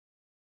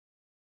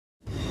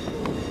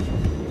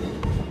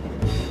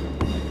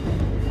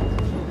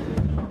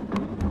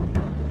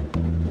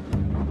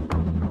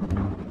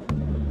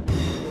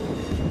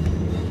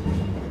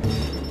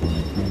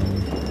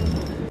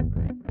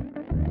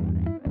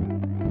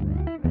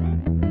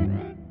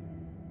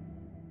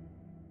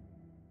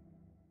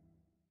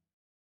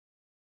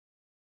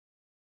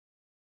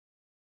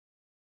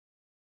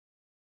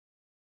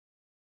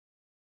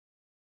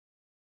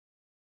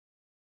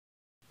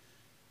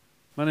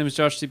My name is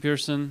Josh C.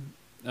 Pearson.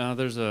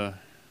 There's a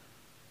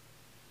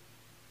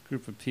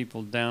group of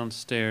people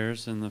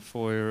downstairs in the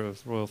foyer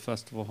of Royal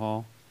Festival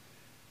Hall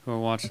who are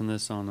watching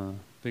this on a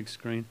big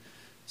screen.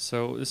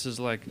 So this is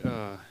like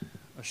a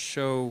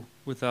show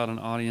without an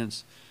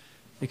audience,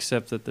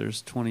 except that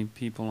there's 20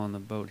 people on the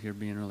boat here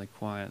being really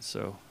quiet,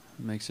 so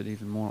it makes it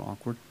even more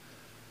awkward.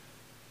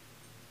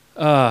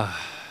 What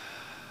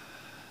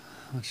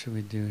should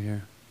we do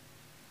here?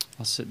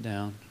 I'll sit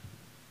down.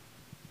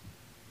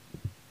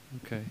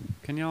 Okay.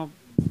 Can y'all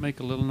make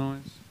a little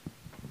noise?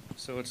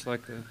 So it's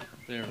like a...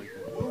 There we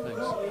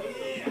go.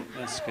 Thanks.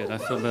 That's good. I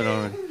feel better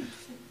already.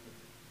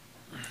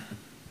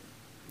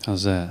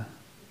 How's that?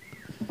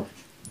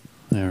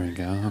 There we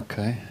go.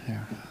 Okay.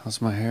 There.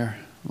 How's my hair?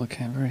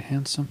 Looking very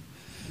handsome.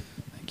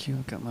 Thank you.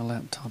 I've got my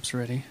laptops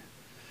ready.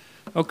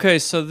 Okay,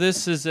 so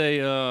this is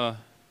a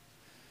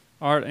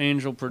Art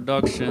Angel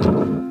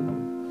production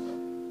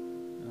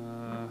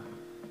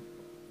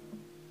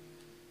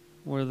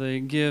where they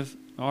give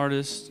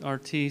artiste,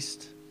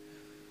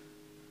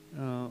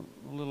 a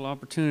little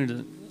opportunity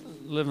to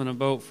live in a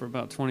boat for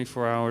about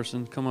 24 hours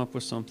and come up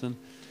with something.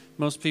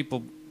 Most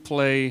people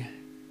play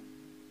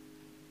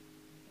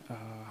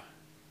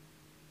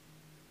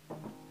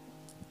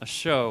a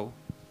show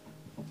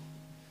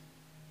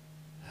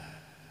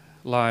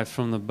live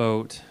from the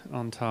boat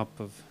on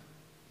top of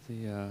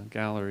the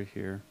gallery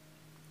here.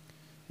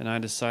 And I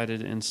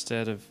decided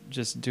instead of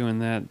just doing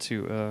that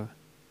to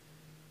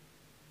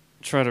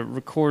try to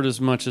record as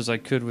much as I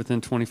could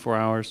within 24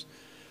 hours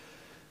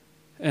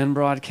and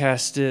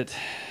broadcast it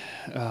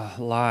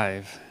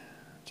live,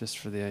 just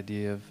for the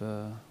idea of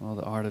well,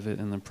 the art of it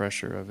and the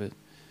pressure of it.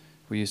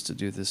 We used to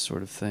do this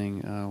sort of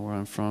thing where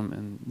I'm from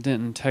in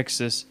Denton,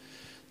 Texas.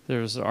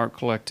 There's an art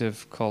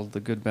collective called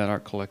the Good Bad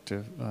Art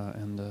Collective,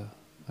 and a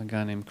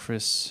guy named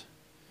Chris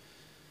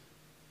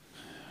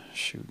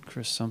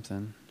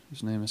something.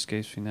 His name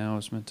escapes me now. I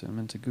was meant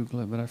to Google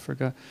it, but I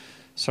forgot.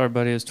 Sorry,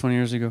 buddy. It was 20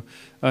 years ago.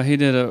 He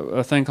did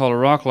a thing called a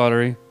rock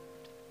lottery.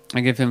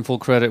 I give him full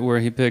credit where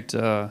he picked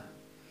 5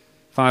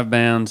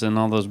 bands, and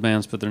all those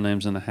bands put their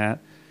names in a hat.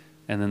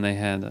 And then they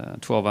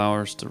had 12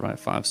 hours to write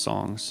 5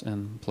 songs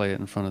and play it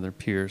in front of their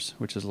peers,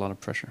 which is a lot of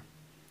pressure.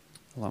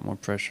 A lot more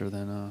pressure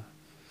than in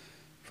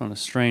front of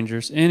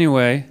strangers.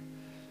 Anyway,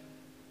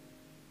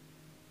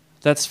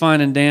 that's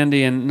fine and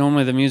dandy, and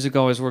normally the music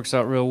always works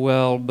out real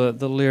well, but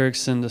the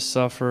lyrics tend to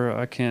suffer.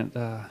 I can't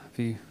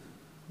be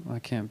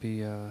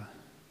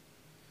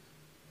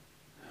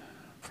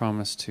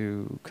promised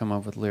to come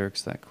up with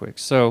lyrics that quick.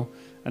 So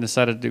I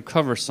decided to do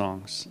cover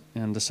songs,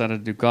 and decided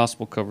to do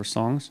gospel cover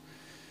songs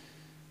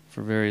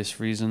for various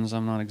reasons.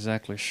 I'm not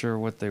exactly sure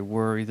what they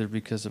were, either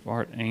because of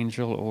Art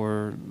Angel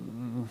or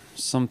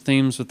some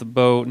themes with the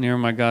boat, Near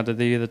My God to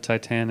Thee, the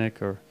Titanic,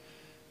 or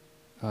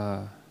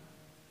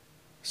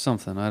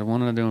something. I'd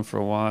wanted to do them for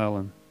a while,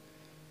 and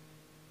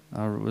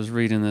I was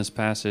reading this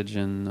passage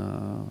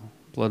in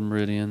Blood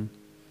Meridian.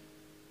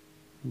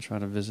 I try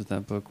to visit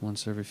that book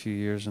once every few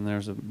years, and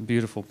there's a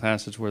beautiful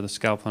passage where the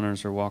scalp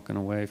hunters are walking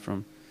away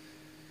from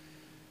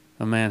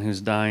a man who's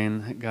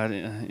dying, got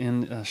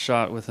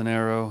shot with an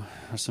arrow,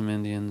 or some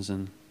Indians,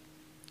 and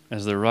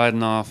as they're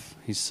riding off,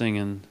 he's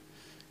singing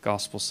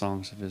gospel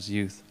songs of his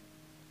youth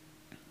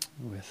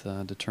with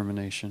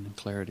determination and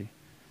clarity.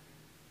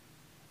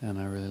 And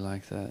I really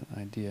like that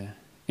idea.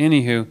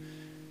 Anywho,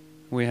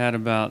 we had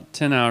about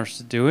 10 hours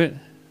to do it,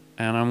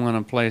 and I'm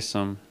going to play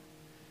some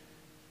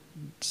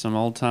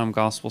old-time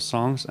gospel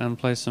songs and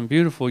play some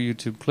beautiful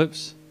YouTube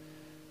clips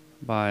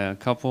by a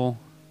couple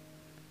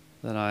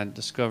that I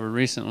discovered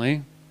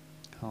recently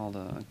called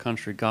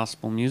Country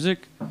Gospel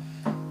Music.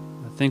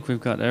 I think we've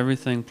got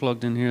everything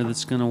plugged in here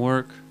that's going to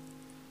work.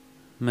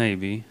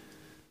 Maybe.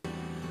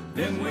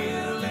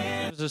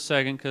 Just a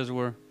second, because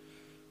we're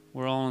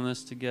all in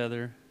this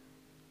together.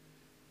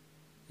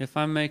 If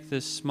I make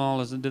this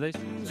small, do they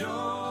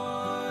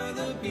enjoy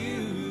the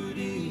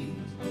beauty?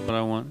 What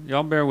I want.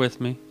 Y'all bear with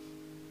me.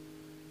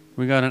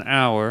 We got an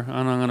hour,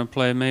 and I'm going to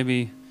play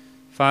maybe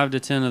 5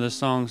 to 10 of the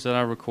songs that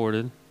I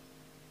recorded.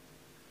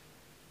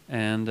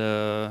 And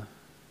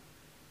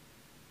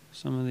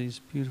some of these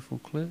beautiful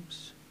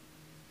clips.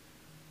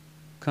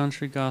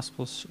 Country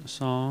gospel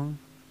song.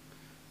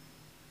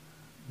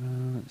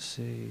 Let's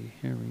see.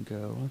 Here we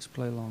go. Let's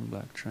play Long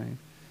Black Train.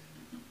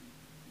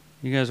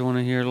 You guys want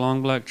to hear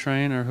Long Black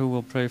Train or Who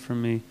Will Pray For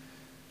Me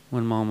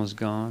When Mama's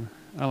Gone?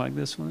 I like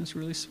this one. It's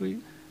really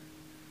sweet.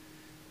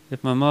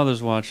 If my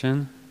mother's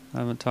watching, I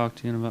haven't talked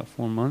to you in about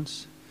 4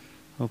 months.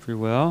 Hope you're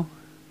well.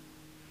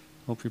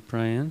 Hope you're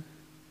praying.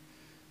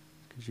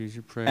 Could use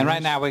your prayers. And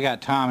right now we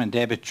got Tom and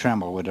Debbie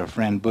Trimble with our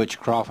friend Butch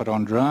Crawford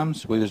on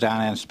drums. We was down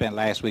there and spent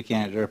last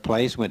weekend at their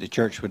place. Went to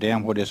church with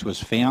them where this was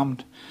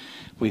filmed.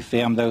 We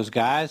filmed those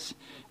guys.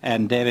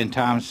 And Debbie and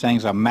Tom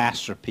sings a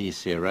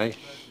masterpiece here, right?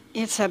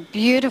 It's a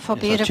beautiful,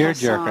 beautiful song.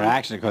 It's a tearjerker,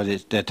 actually,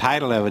 because the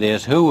title of it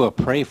is "Who Will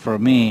Pray for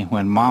Me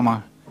When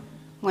Mama's Gone?"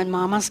 When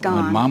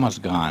Mama's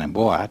gone. And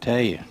boy, I tell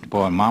you,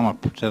 Mama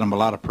sent them a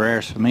lot of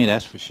prayers for me,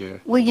 that's for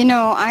sure. Well, you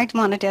know, I'd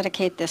want to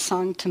dedicate this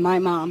song to my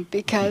mom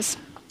because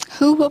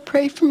Who will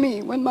pray for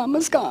me when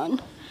Mama's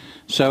gone?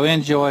 So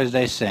enjoy as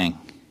they sing.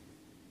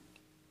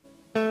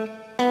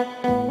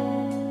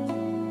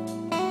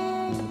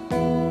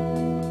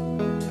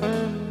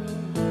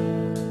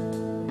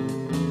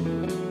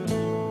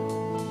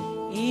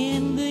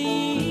 In the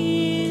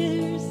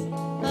years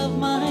of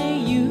my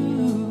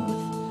youth,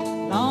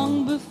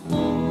 long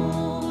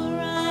before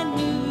I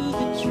knew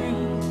the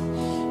truth,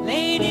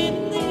 late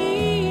in the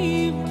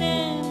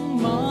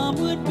evening, Mom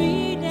would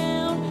be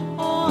down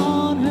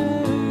on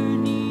her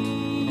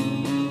knees.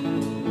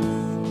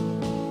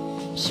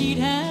 She'd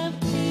have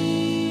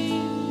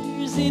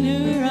tears in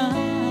her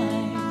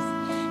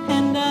eyes,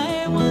 and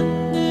I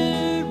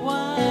wondered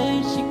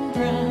why she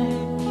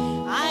cried.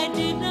 I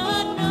did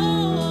not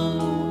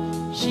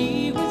know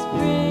she was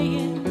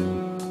praying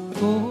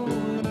for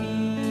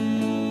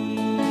me.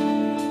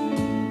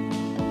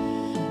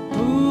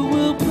 Who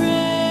will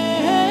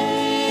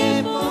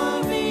pray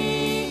for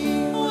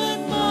me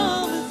when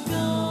Mama's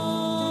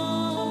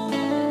gone?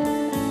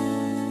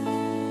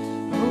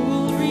 Who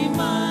will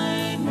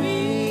remind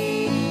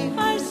me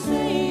our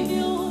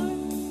Savior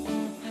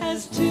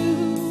has to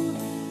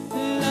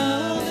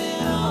love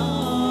it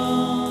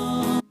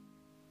all?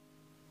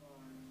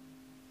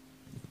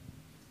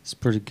 It's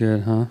pretty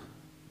good, huh?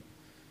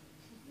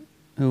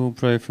 Who will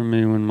pray for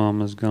me when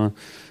Mama's gone?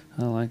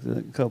 I like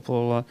that couple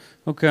a lot.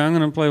 Okay, I'm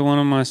going to play one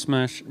of my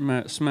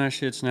smash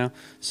hits now.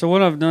 So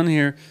what I've done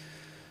here,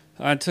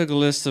 I took a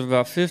list of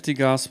about 50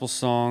 gospel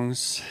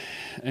songs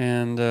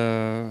and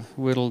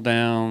whittled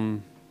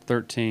down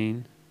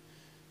 13,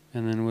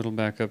 and then whittled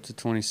back up to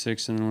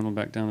 26, and then whittled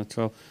back down to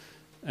 12.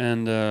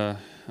 And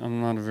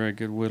I'm not a very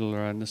good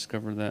whittler. I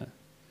discovered that.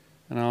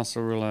 And I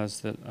also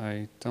realized that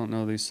I don't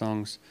know these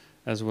songs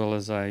as well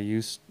as I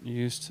used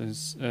to.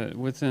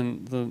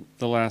 Within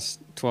the last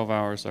 12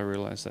 hours, I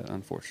realized that,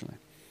 unfortunately.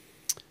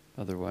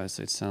 Otherwise,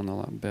 they'd sound a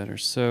lot better.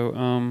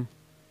 So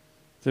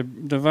they're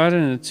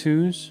divided into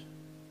twos,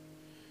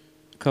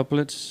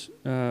 couplets.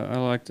 I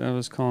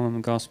was calling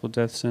them gospel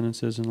death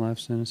sentences and life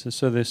sentences.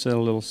 So they said a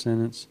little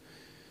sentence.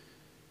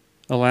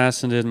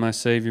 Alas, and did my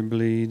Savior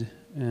bleed?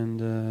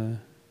 And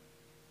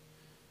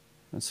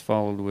that's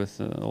followed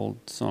with an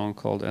old song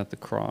called At the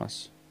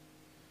Cross.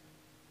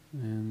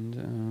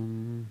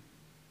 And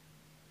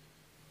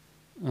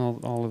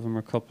all of them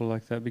are coupled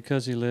like that.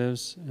 Because he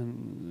lives,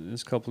 and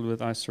is coupled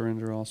with I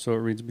surrender all. So it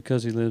reads,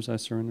 because he lives, I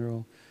surrender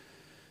all.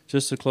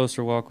 Just a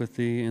closer walk with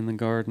thee in the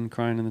garden,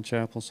 crying in the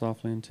chapel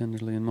softly and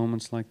tenderly. In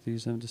moments like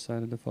these, I've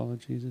decided to follow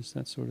Jesus,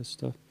 that sort of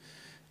stuff.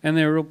 And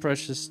they're real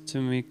precious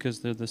to me because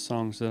they're the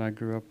songs that I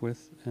grew up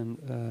with. And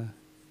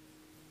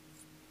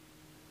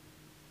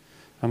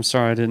I'm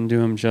sorry I didn't do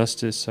them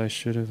justice. I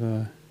should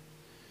have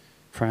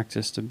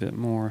practiced a bit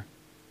more.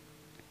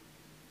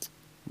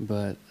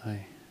 But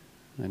I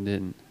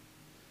didn't.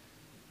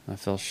 I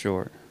fell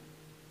short.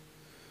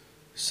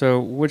 So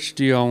which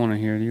do y'all want to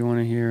hear? Do you want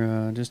to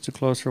hear Just a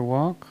Closer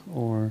Walk,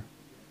 or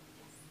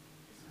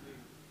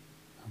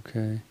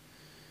okay,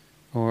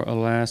 or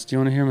Alas? Do you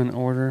want to hear them in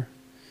order?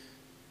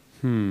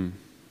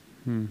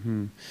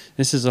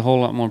 This is a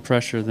whole lot more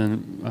pressure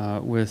than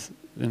with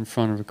in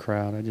front of a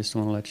crowd. I just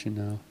want to let you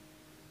know.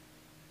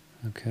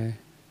 Okay.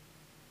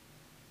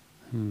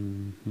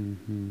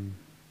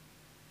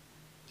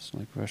 It's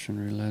like Russian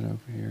roulette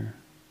over here.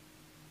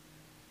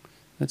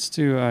 Let's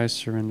do I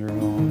Surrender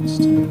All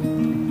instead.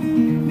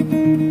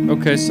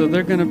 Okay, so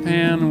they're going to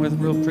pan with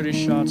real pretty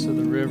shots of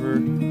the river,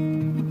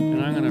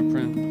 and I'm going to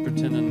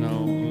pretend to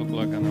look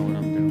like I know what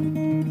I'm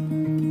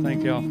doing.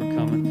 Thank y'all for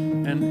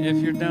coming. And if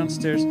you're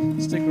downstairs,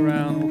 stick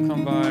around. We'll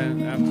come by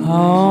after.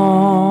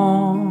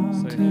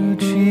 On to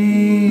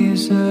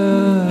Jesus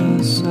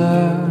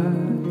I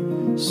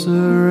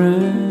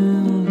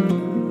surrender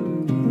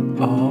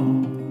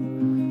all.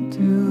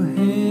 To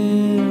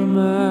him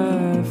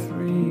I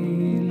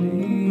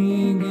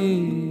freely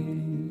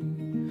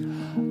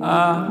give.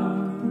 I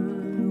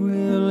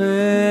will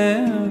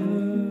ever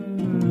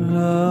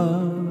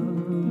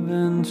love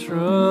and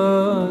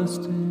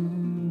trust in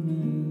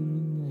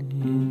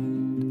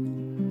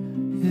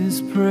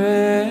his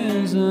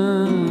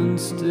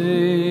presence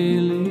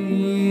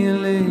daily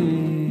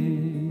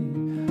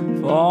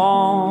live.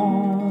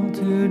 All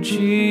to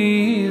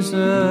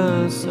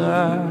Jesus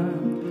I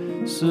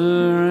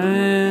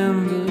surrender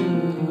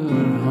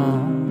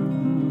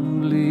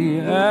humbly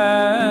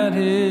at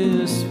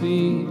his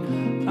feet.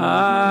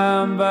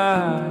 I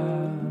bow.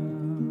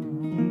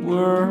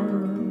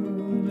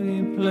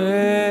 Worldly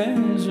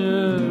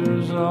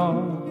pleasures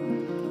all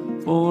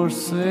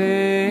forsaken.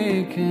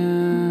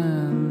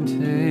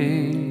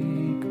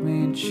 Take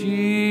me,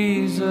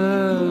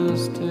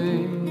 Jesus,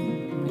 take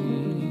me,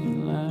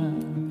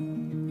 Lamb.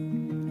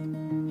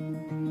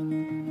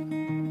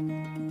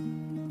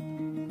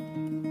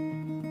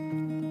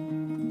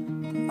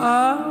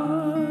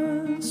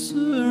 I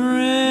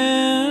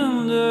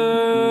surrender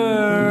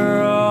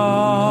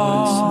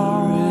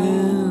all.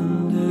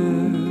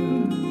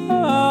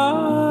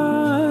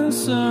 I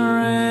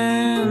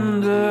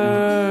surrender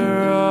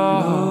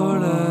all.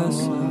 Lord, I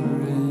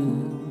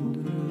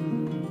surrender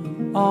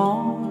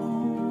all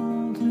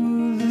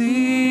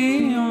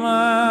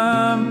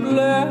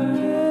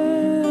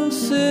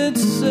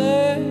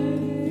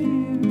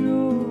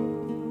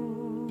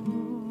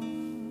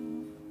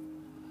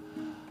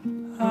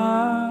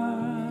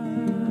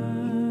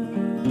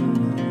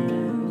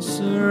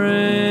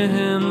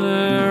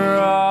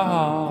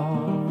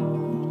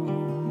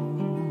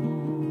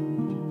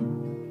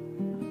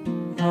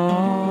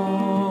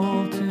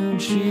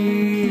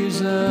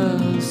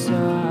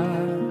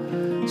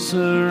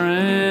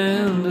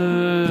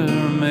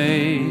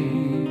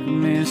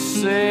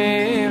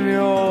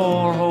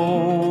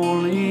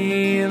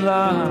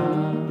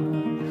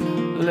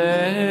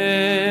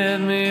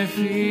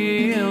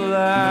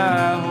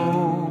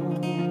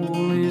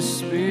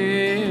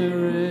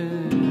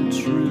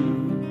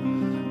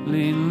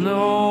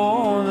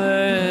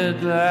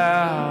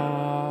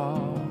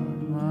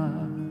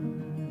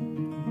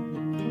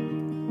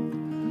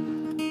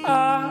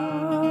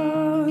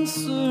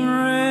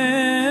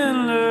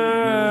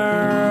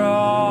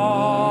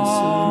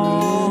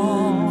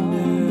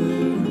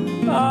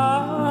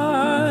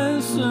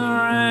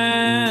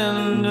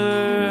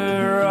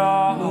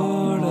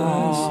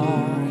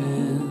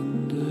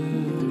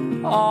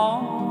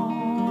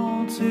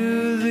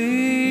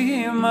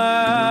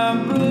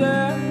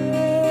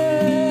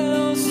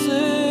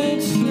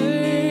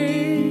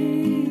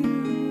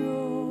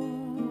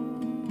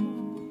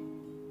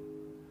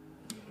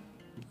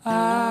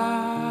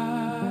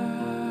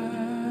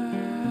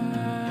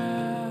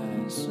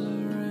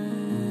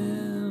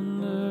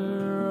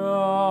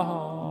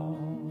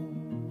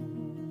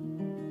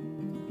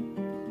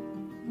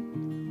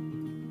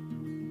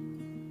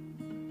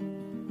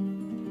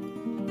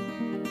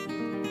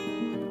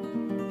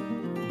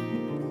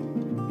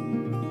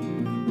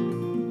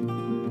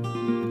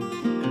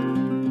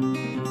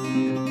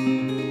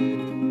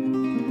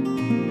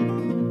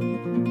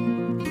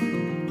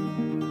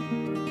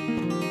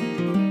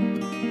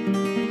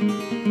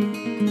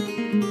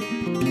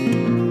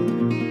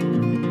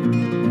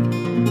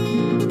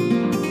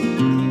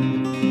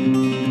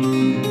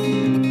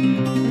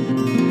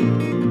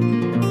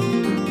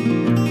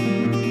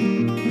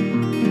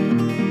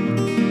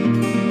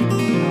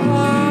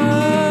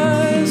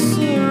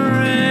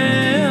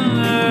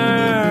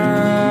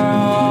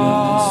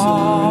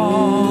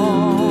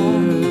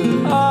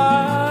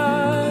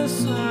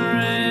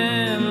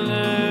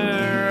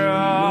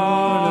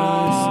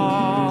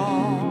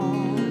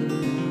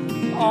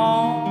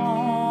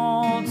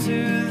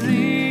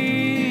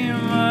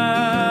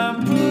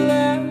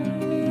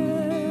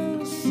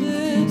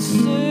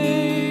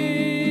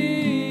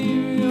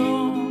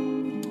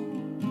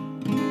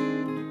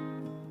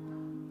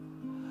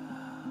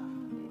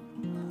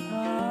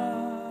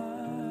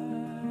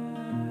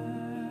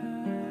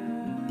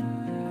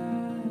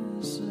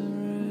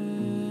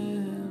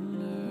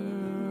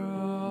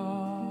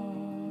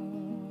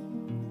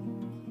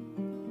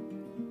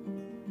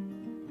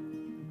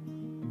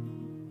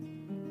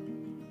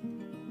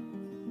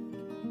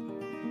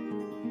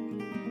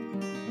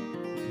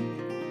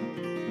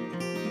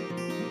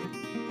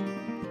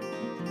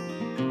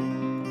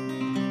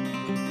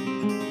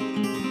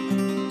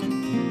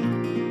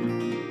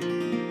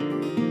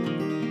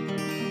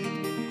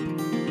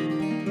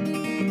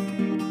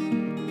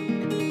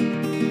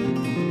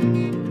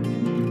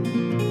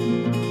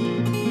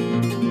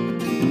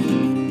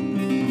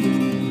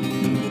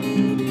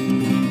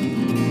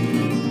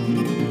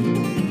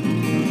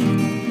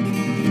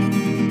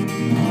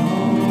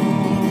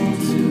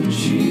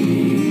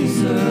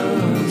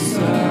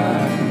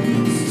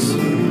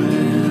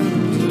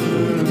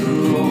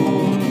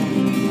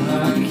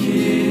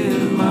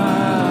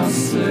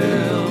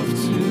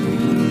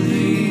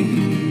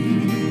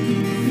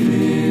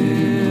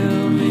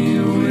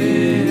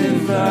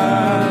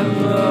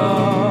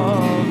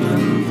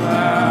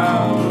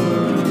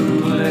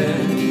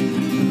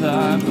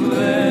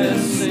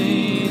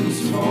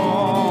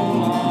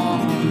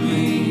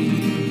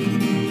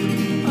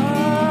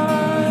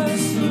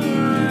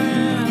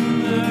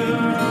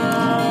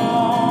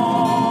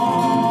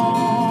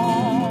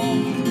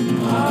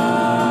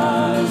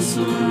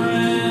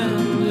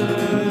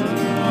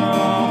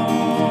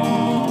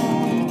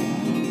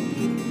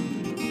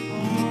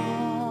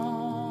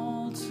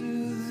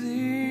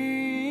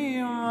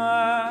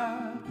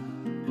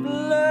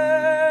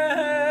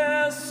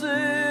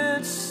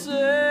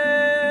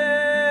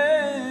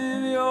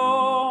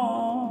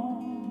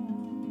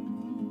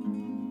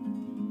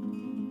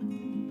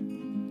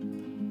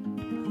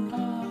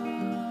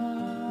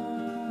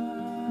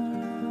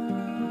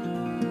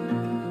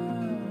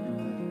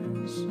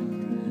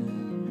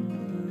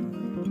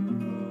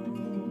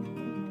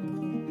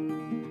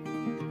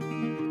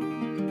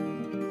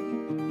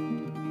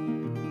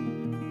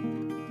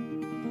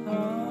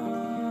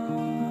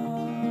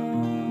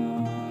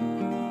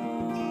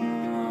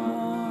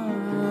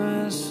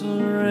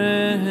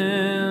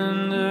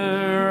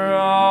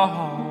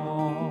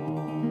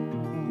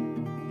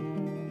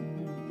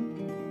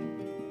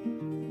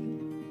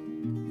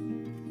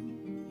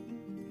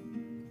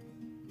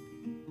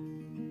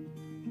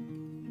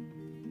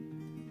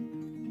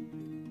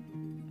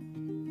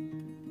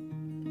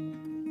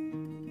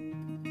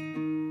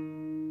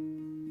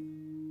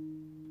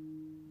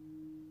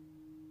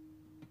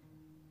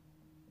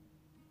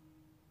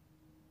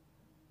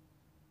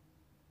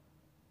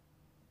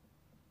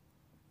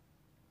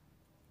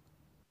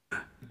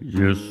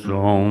You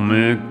saw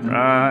me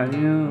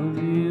crying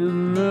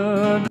in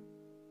the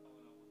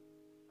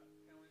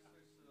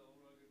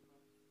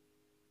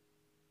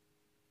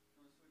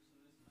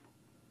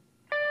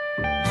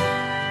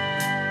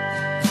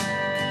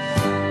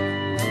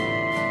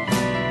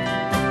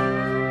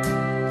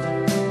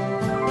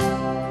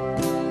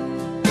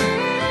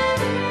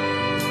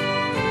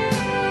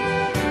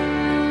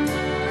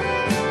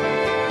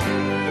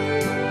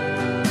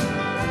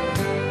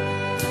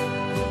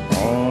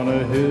on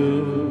a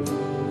hill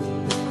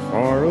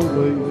far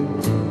away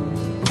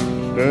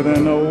stood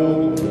an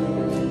old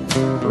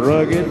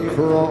rugged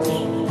cross,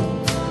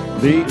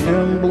 the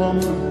emblem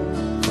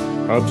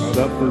of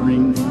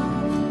suffering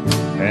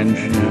and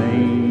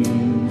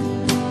shame.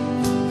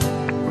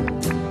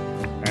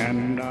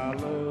 And I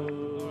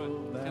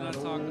love Can I that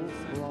talk at old the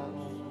same cross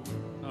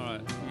time? All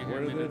right, you hear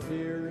where me the now?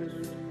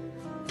 dearest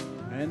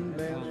and I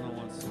best don't know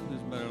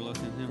who's better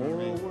looking, him for or a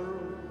me. world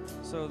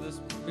So this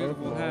of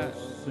beautiful hat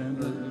lost that we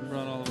sinners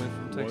brought all the way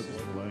from was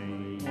Texas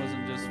slain.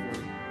 wasn't just for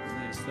the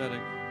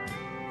aesthetic,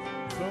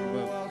 So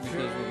but I'll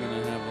because we're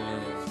gonna have a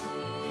little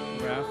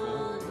raffle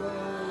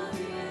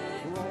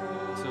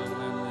to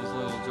win these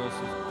little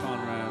Joseph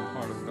Conrad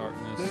Heart of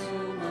Darkness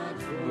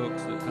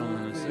books that come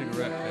in a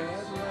cigarette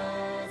case.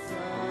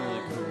 They're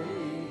really cool.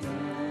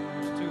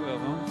 There's two of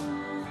them,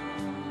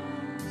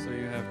 so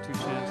you have two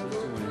chances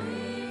to win.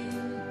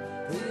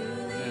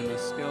 And a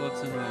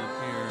skeleton will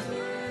appear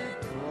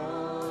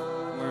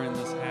wearing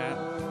this hat.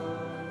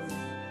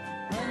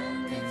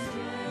 And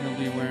he'll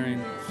be wearing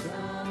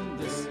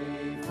this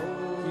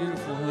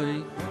beautiful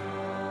hoodie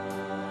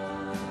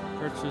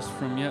purchased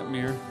from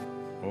Yetmir,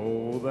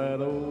 Oh,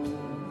 that old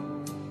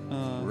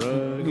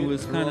who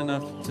was kind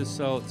enough to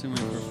sell it to me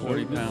for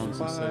 40 pounds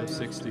instead of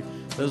 60.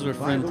 Those were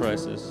friend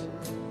prices.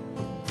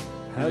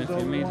 And if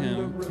you meet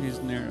him, he's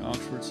near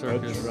Oxford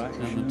Circus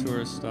and the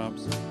tourist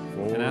stops,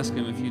 and ask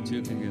him if you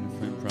too can get a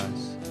friend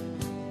price.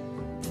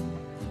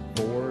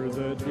 for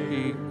the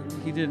dear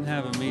He didn't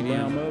have a Lamb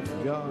medium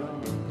of God.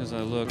 because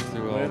I looked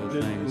through all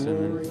the things,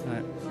 and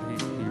then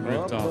he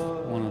ripped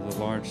off one of the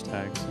large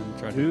tags and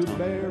tried to tell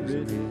me it was a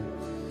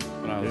medium.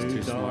 But I was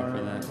too smart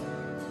for that.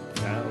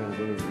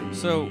 Calvary.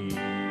 So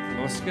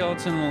a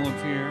skeleton will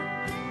appear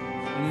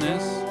in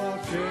this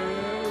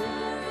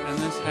and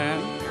this hat,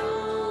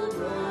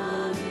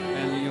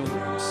 and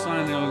you'll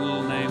sign your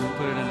little name and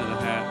put it into the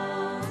hat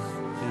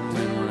and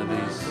win one of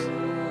these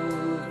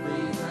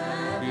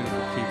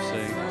beautiful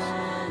keepsakes.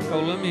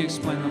 Oh, let me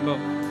explain the boat.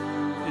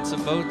 It's a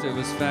boat that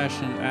was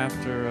fashioned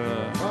after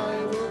the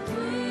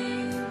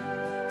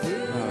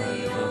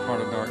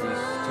Heart of Darkness,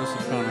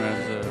 Joseph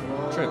Conrad's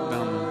trip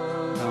down the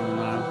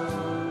Nile,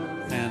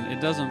 and it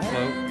doesn't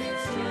float,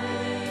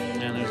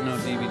 and there's no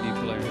DVD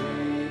player,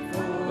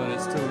 but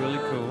it's still really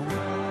cool,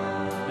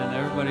 and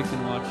everybody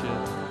can watch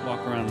it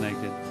walk around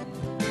naked.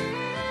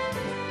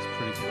 It's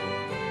pretty cool.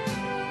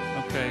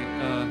 Okay,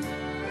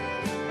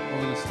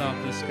 we're gonna stop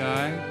this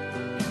guy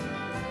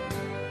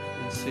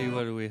and see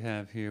what do we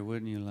have here.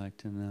 Wouldn't you like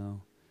to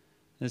know?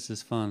 This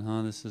is fun,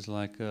 huh? This is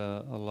like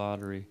a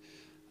lottery.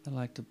 I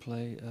like to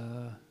play.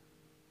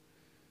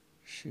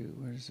 Shoot,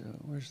 where's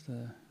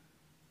the?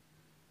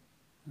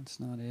 That's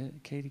not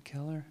it. Katie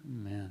Keller?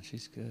 Man,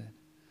 she's good.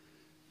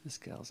 This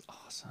gal's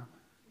awesome.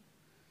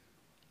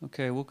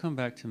 Okay, we'll come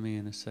back to me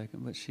in a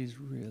second, but she's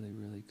really,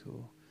 really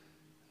cool.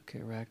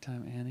 Okay,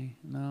 Ragtime Annie.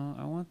 No,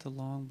 I want the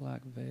long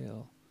black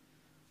veil.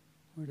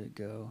 Where'd it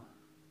go?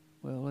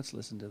 Well, let's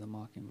listen to the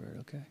Mockingbird,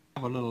 okay? I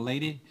have a little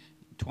lady,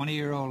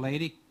 20-year-old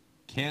lady,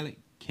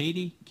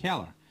 Katie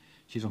Keller.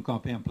 She's going to come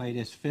up here and play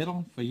this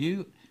fiddle for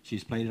you.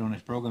 She's played it on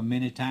this program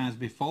many times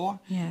before.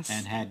 Yes.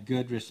 And had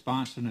good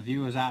response from the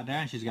viewers out there.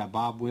 And she's got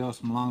Bob Wills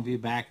from Longview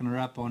backing her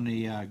up on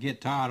the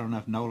guitar. I don't know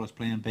if Nola's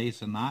playing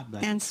bass or not.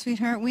 But And,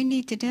 sweetheart, we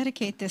need to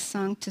dedicate this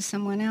song to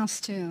someone else,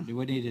 too.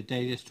 we need to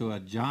take this to a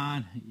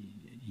Jack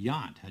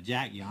Yount,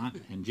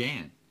 and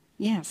Jan.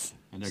 Yes,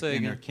 And Say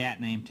their again.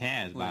 cat named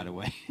Taz, by the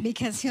way.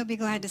 because he'll be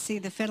glad to see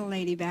the fiddle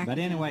lady back. But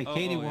anyway,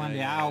 Katie won the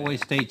yeah. Iowa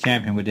State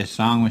champion with this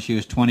song when she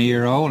was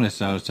 20-year-old. It's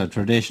a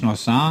traditional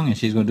song, and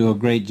she's going to do a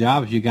great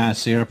job. If you guys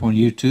see her up on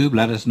YouTube,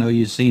 let us know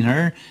you've seen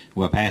her.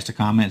 We'll pass the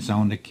comments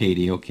on to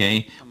Katie,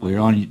 okay? We're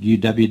on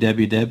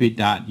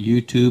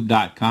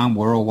www.youtube.com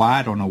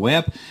worldwide on the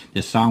web.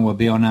 This song will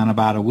be on in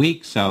about a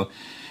week. So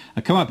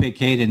come up here,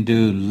 Katie, and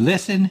do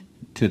Listen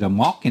to the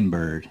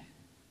Mockingbird.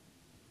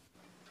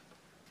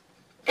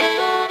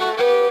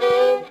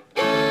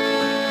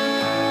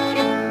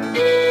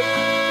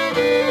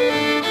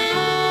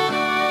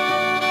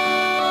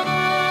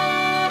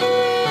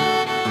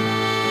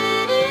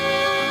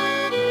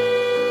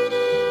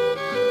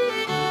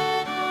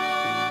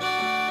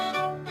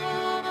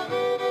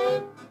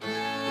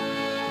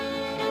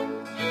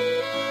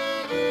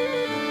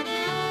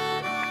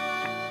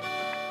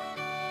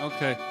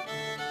 Okay,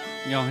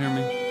 y'all hear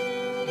me?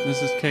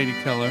 This is Katie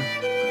Keller.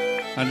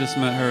 I just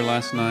met her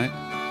last night,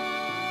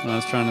 and I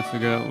was trying to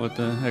figure out what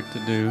the heck to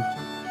do.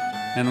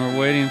 And we're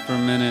waiting for a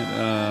minute,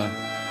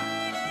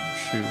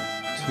 2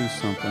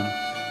 something.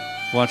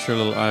 Watch her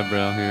little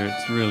eyebrow here,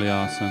 it's really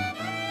awesome.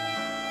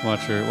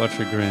 Watch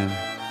her grin.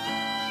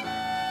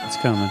 It's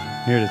coming.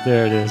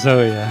 There it is.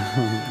 Oh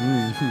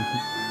yeah.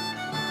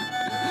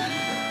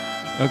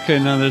 Okay,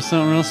 now there's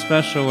something real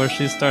special where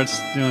she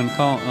starts doing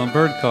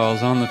bird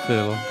calls on the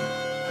fiddle,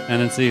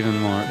 and it's even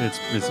more. It's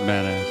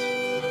badass.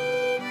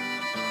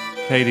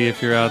 Katie,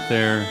 if you're out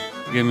there,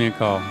 give me a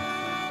call.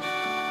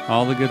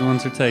 All the good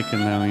ones are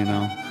taken though, you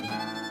know.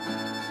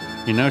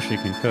 You know she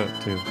can cook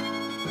too.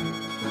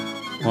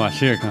 Watch,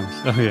 here it comes.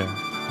 Oh yeah.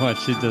 Watch,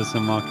 she does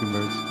some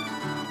mockingbirds.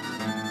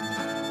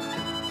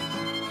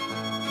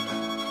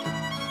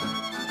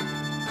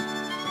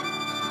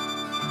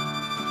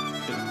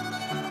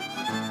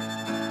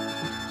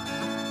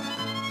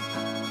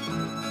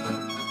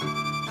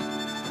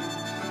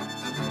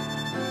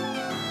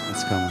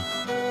 It's coming.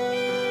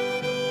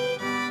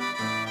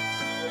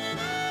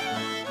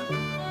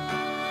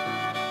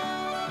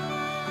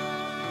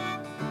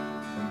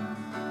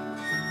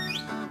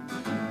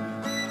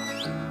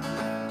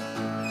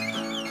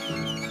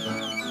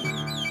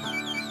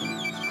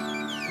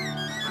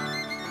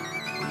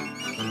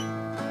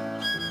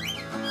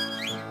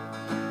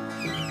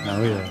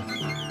 Oh yeah.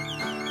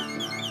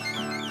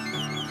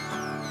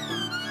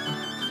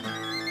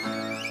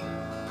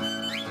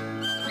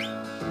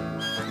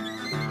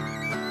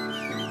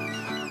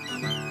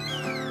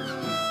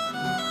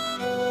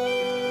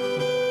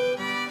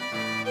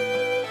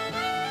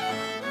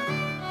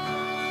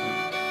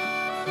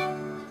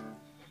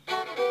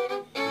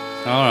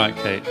 All right,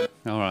 Kate.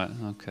 All right,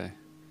 okay.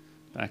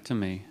 Back to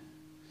me.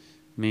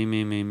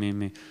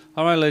 Me.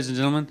 All right, ladies and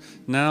gentlemen.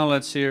 Now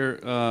let's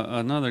hear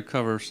another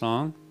cover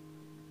song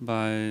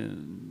by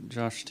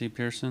Josh T.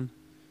 Pearson,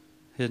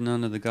 Hidden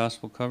Under the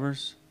Gospel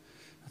Covers.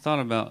 I thought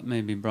about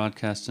maybe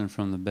broadcasting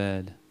from the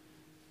bed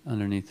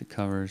underneath the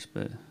covers,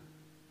 but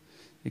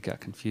it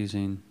got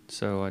confusing,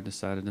 so I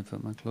decided to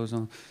put my clothes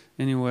on.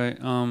 Anyway,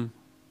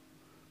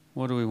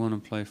 what do we want to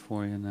play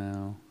for you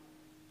now?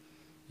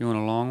 You want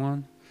a long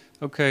one?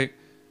 Okay,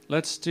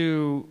 let's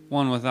do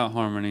one without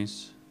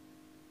harmonies.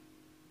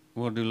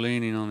 We'll do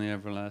Leaning on the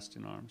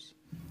Everlasting Arms.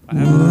 I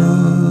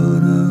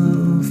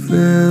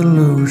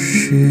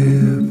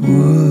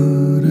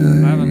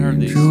haven't heard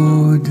these. A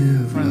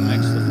friend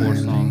makes the 4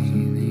 songs.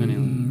 Anyway.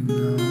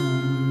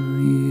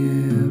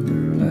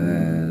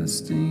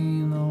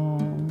 Everlasting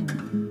arms,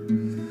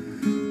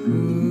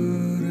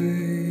 what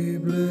a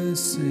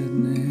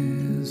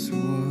blessedness,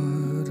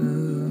 what a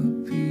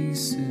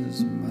peace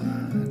is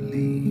my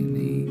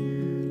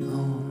leaning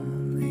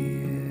on the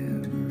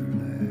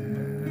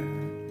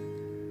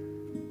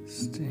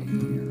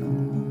everlasting arms.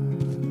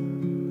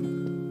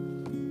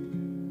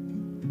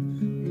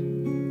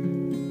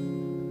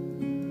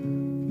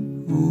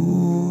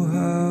 Oh,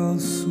 how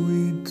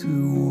sweet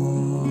to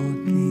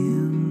walk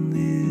in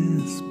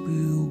this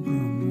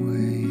pilgrim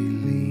way,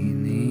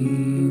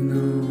 leaning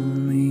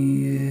on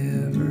the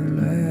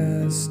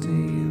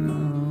everlasting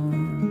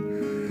arm.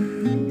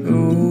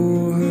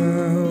 Oh,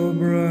 how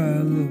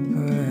bright the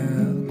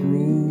path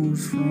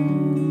grows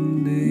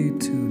from day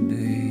to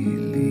day,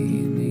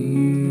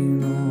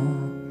 leaning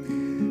on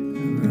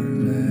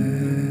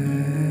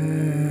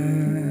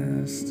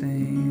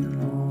everlasting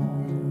arm.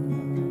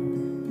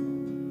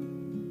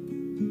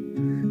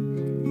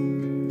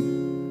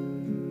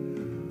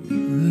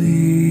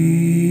 Leaning,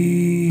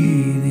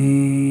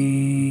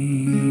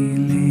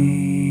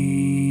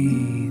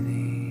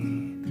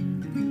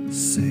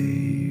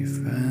 safe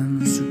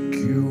and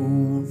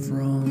secure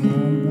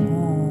from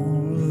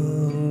all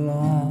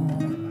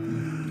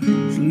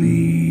alarms.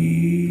 Leaning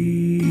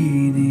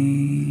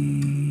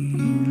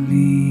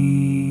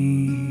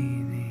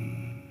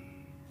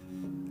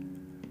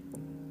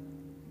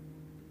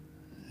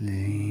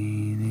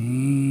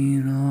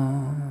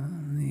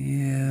on the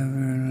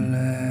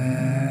everlasting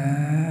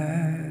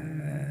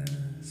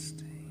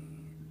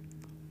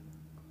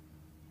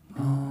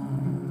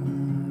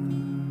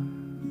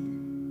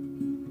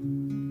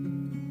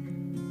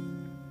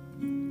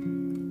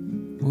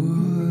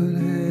What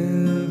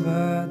have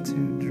I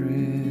to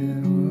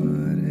dread?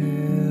 What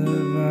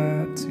have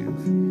I to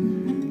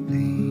fear?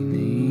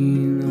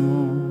 Leaning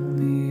on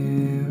the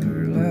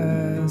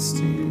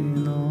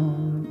everlasting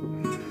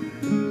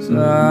arms.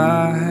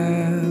 I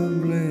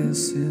have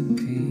blessed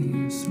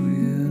peace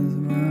with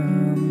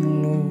my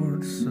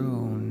Lord so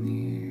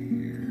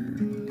near.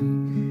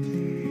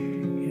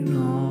 Leaning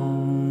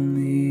on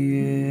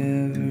the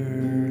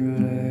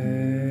everlasting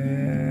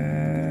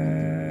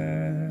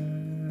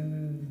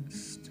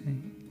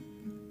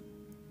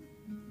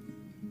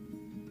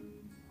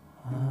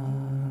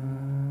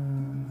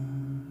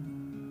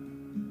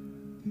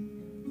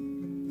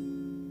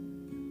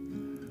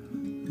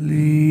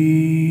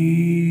leaning,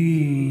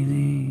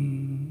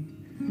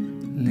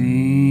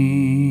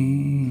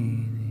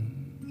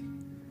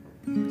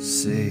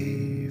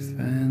 safe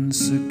and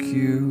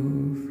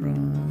secure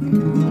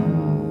from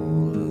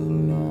all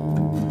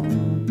along.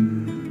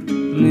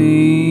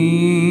 Leaning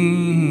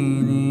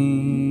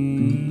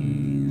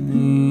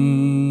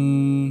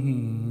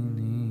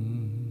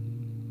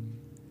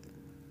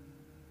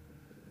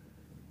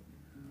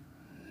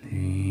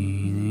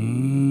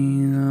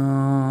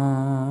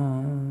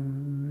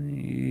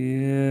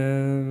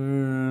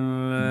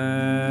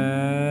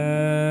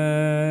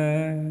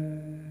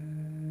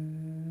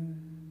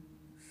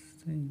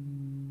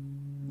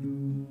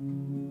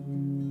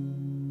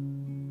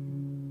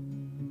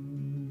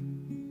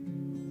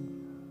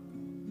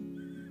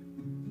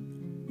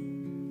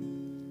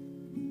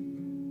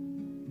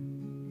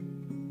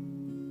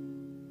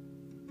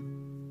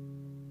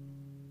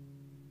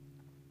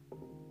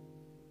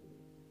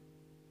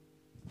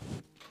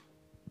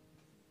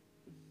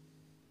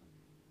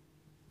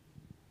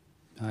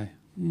Hi.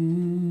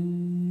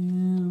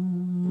 In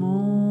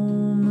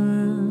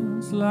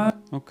moments like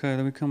Okay,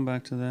 let me come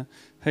back to that.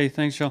 Hey,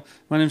 thanks, y'all.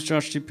 My name's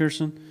Josh G.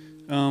 Pearson.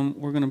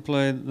 We're going to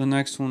play, the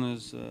next one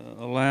is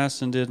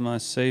Alas and Did My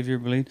Savior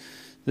Bleed.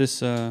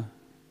 This,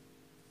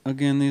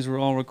 again, these were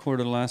all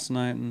recorded last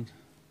night and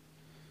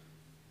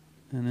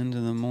into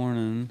the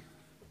morning.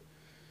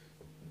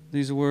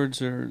 These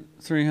words are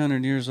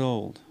 300 years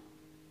old.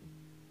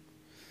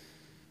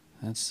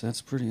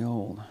 That's pretty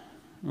old.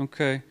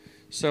 Okay,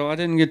 so I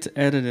didn't get to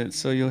edit it,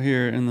 so you'll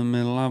hear it in the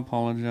middle. I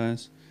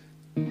apologize.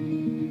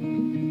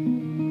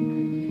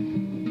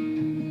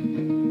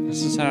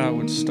 This is how it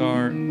would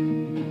start.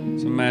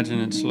 So imagine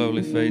it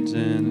slowly fades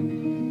in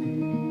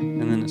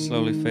and then it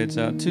slowly fades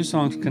out. Two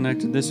songs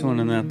connected, this one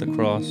and At the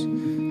Cross.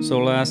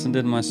 So Alas and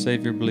Did My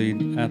Savior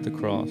Bleed at the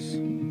Cross.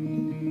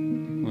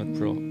 With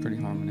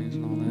pretty harmonies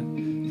and all that.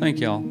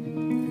 Thank y'all.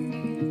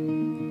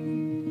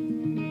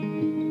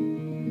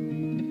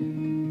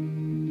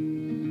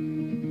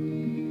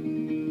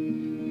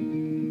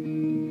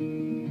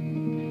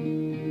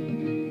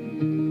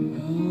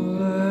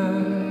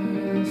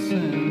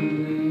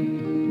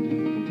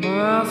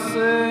 my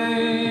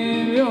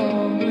Savior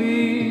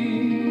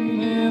bleed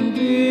and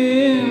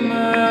did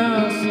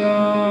my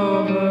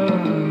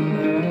sovereign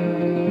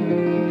hand.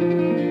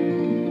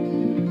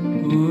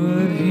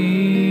 Would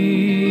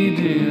he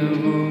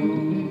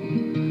devote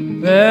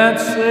that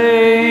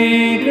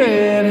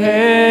sacred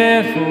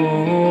head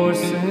for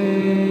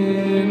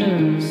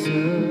sinners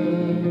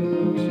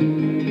such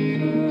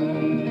as I?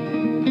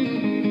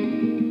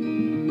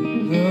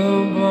 The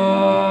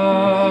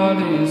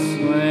body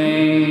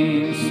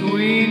slain,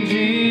 sweet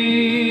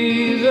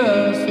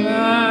Jesus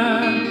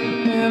mine,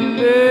 and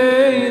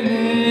bathed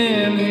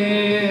in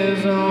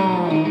his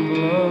own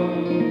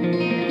blood,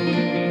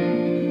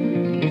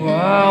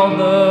 while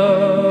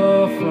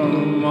the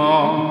firm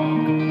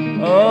mark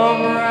of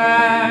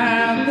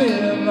wrath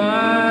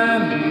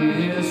divine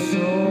his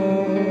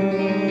soul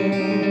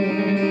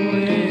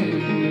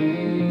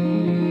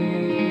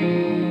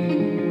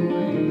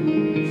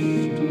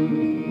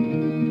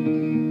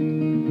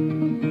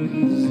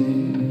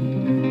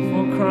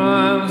for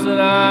crimes that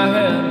I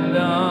had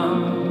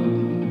done,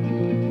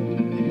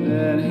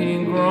 that he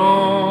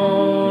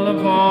groaned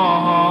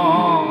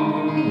upon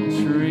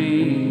the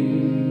tree.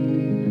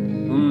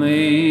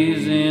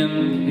 Amazing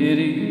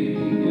pity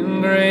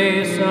and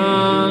grace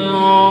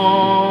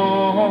unknown,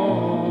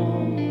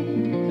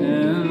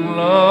 and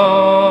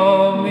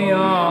love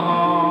beyond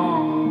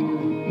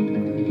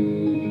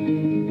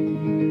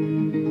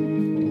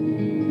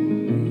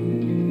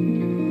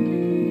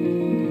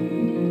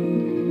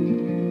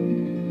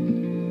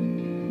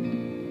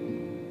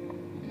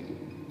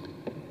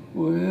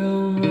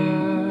well,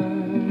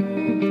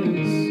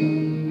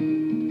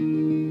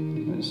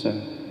 my son,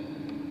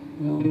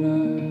 well,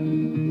 my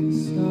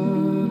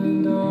sun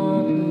and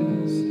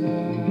darkness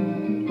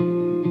hide,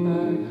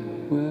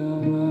 well,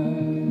 my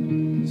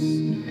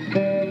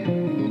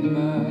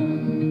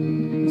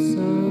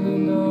sun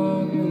and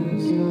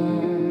darkness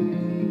hide,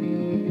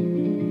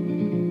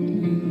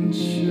 and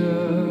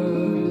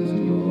shut his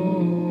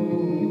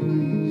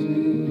glories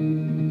in.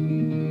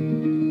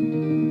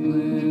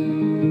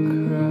 When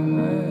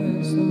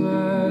Christ the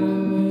mighty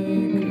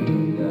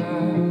Maker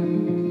died,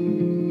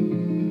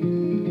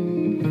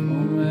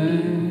 for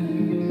man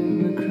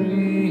the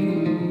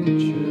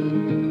creatures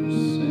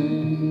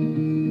sin.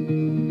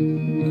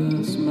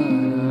 Thus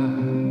might I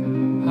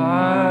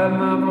hide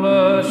my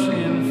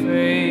blushing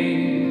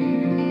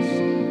face,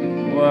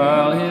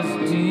 while his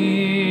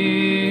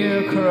dear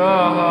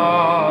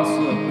cross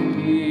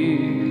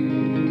appears,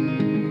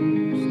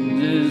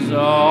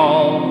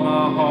 dissolve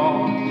my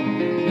heart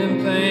in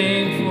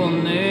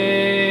thankfulness,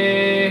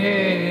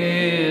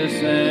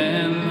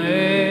 and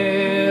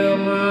melt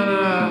mine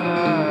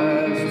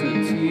eyes to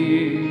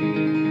tears.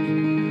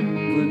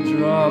 The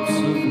drops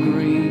of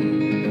grief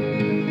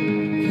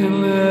can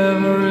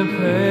never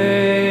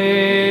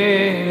repay,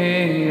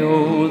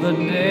 oh, the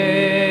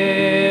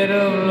debt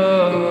of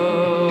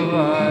love I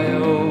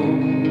owe.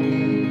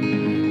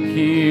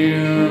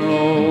 Here, Lord,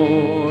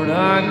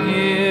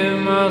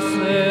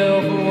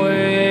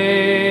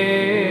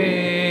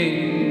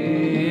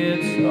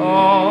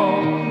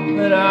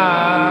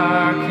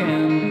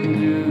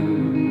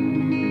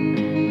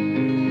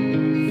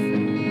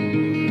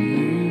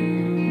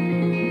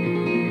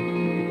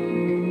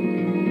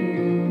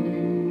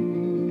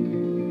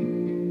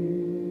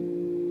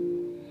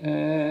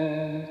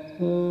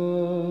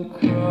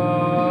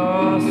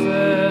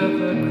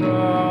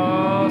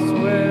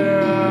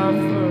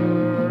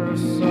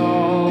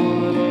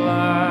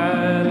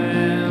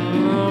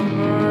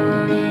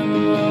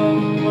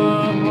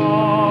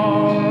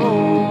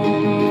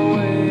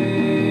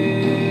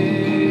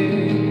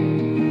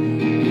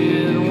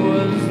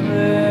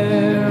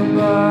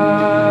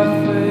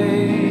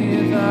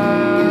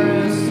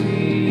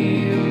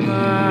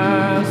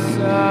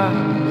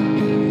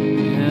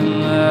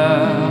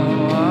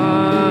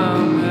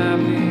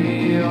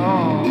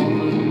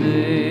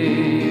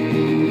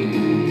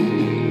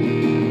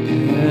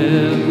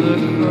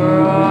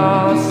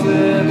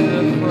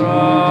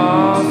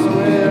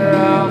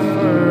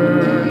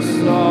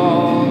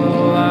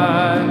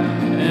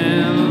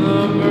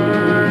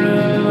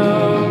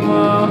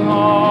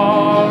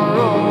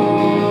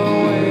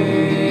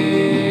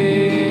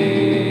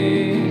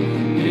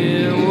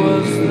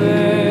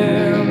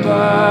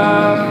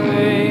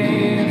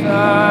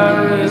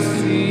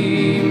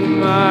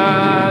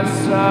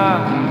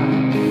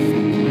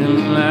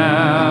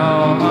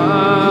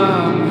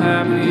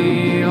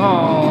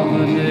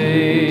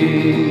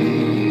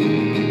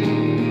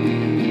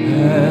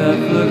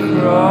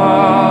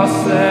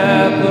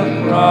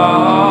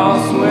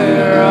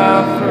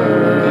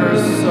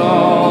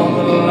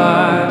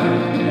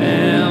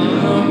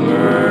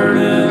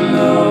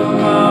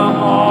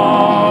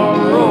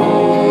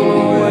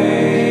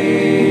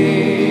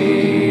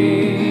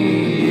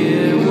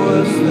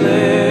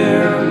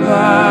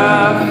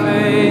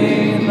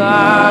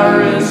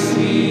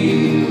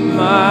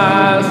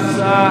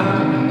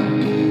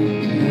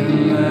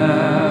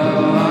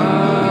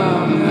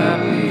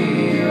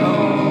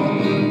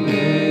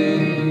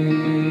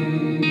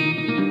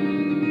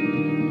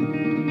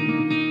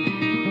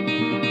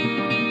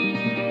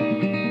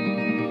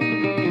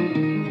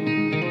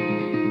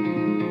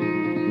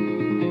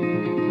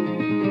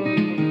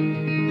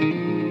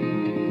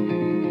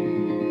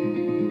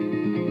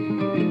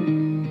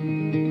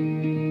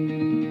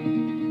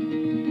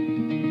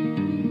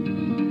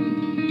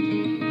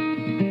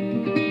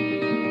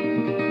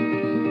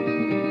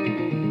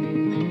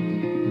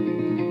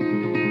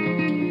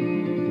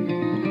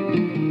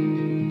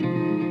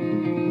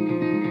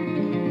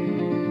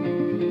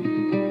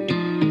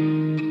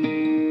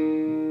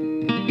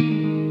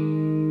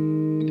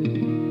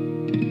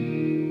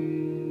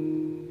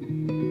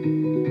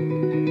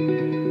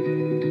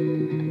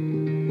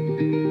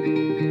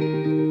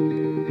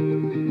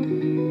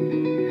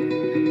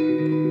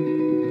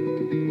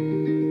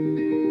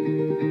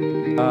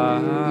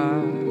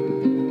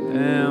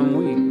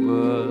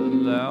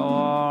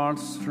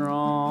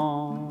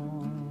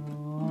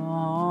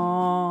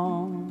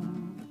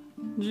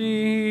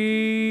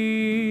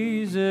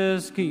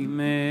 just keep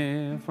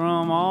me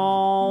from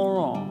all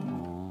wrong.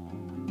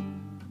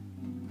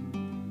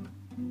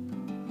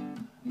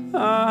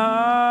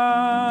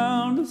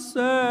 I'm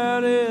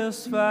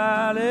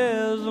satisfied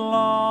as long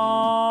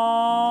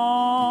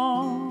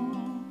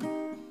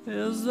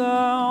as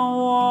I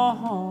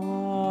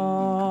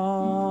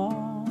walk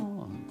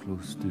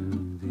close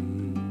to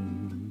thee.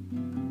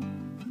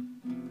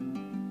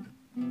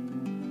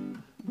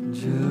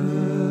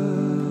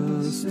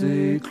 Just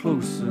stay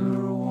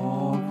closer,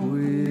 walk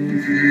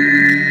with me.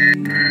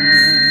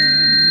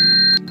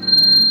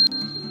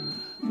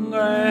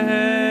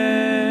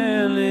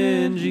 Grant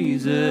in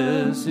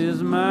Jesus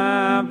is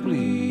my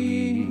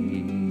plea.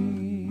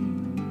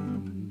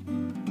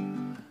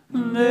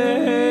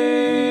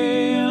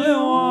 Daily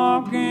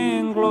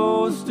walking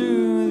close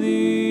to thee.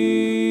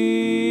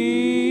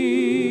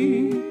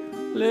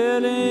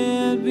 Let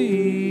it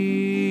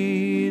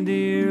be,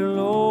 dear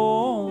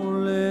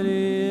Lord, let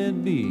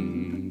it be.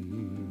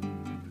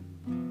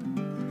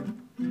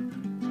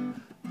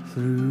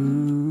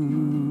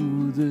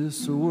 Through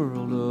this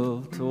world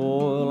of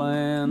toil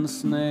and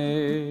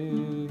snare,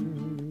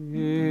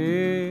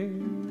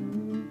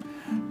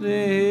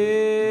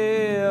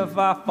 if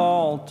I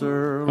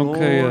falter,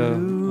 Okay, Lord,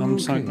 I'm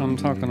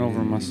talking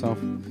over myself,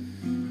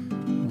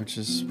 which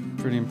is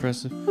pretty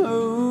impressive. I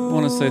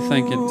want to say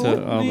thank you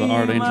to all the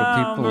Art Angel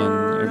people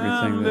and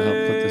everything that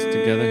helped put this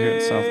together here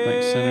at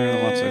Southbank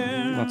Centre.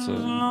 Lots of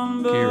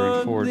gear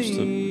and forge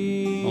to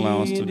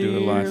allow us to do a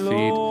live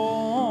feed.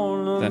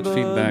 That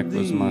feedback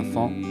was my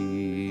fault.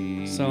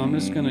 So I'm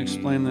just going to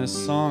explain this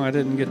song. I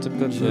didn't get to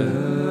put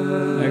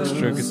the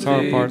extra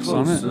guitar parts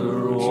on it,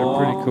 which are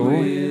pretty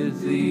cool.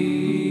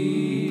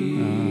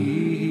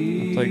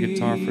 I play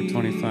guitar for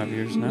 25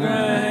 years now.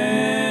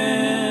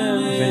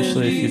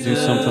 Eventually, if you do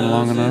something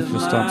long enough, you'll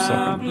stop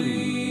sucking.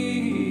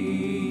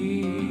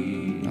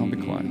 I'll be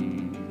quiet.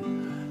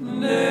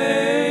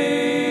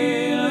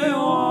 Daily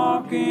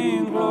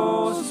walking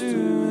close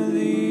to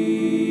thee.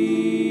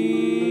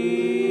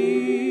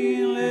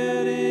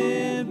 Let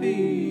it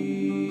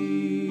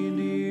be,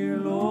 dear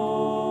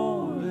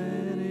Lord,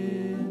 let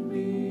it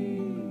be.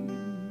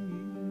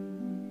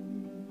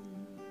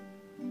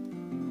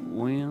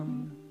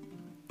 When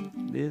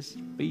this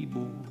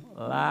feeble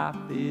life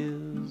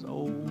is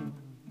old,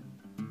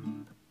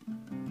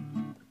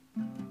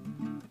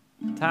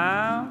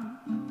 time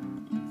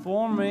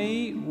for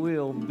me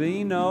will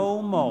be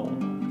no more.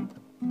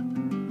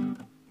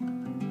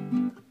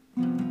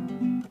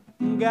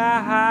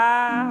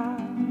 Guide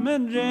me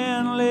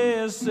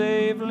gently,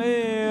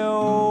 safely,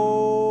 oh,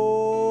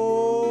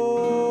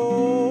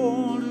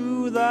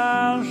 to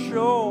thy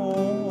shore,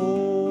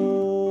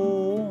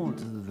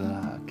 to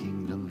thy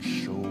kingdom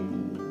shore.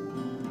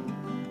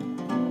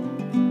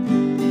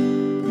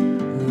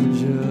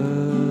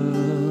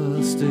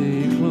 Just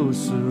stay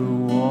closer,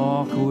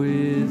 walk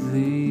with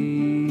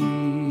thee.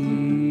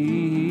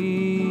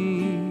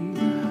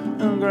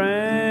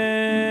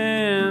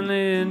 Grant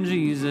in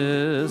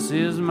Jesus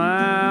is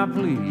my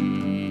plea.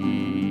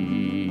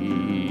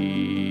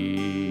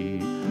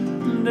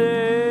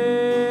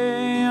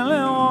 Daily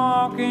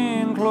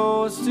walking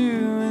close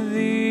to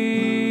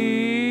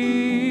thee.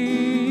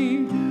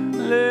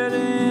 Let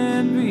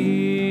it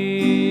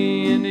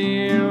be,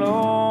 dear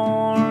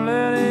Lord,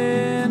 let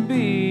it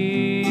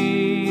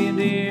be,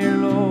 dear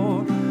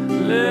Lord,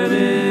 let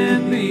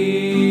it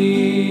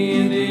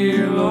be,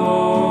 dear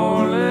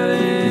Lord, let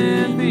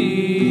it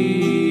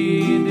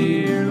be,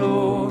 dear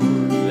Lord,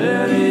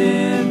 let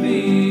it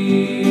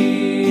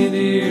be,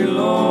 dear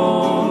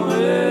Lord,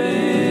 let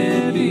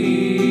it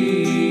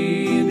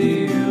be,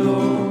 dear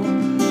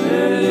Lord,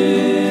 let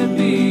it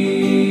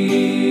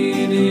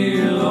be,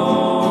 dear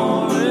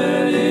Lord,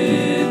 let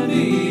it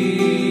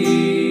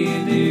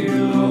be, dear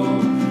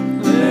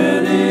Lord,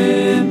 let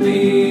it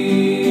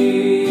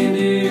be,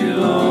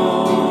 dear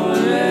Lord,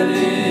 let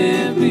it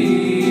be,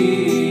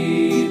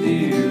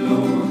 dear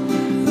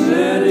Lord,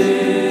 let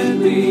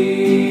it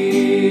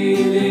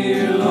be,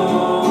 dear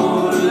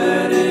Lord,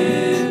 let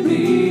it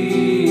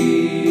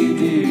be,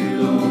 dear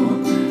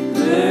Lord,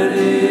 let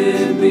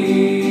it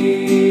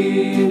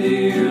be,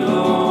 dear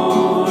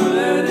Lord,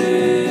 let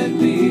it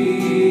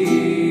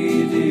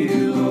be,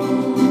 dear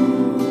Lord.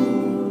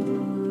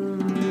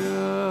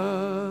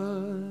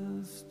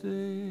 Just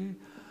stay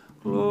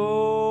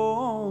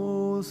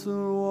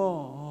closer,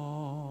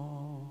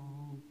 walk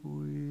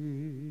with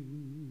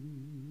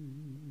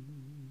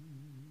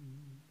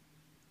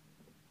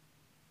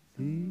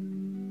thee.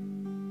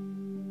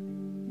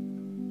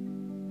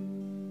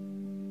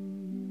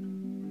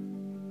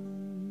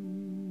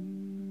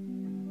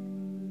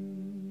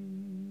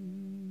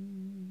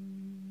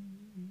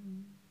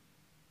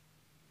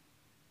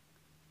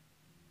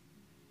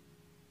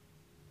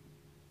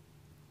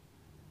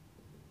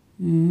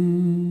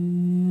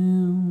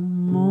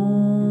 In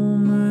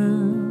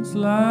moments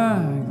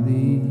like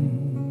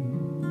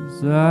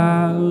these,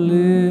 I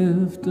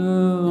lift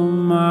up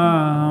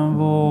my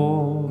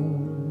voice.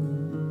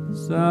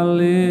 I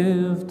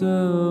lift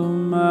up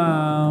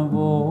my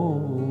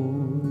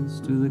voice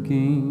to the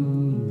King.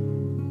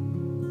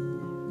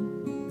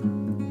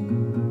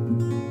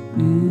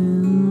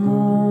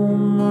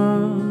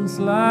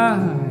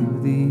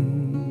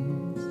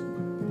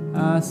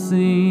 I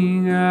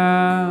sing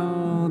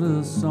out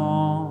a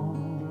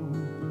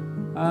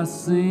song, I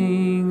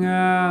sing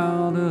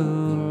out a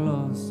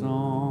love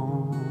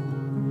song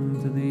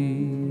to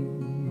thee,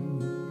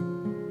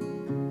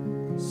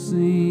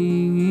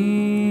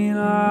 singing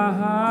I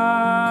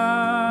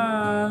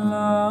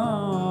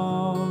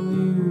love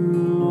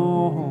you,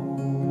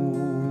 Lord,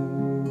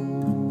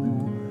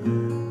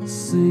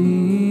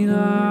 singing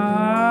I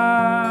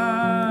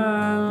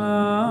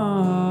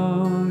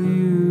love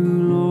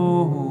you,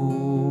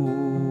 Lord,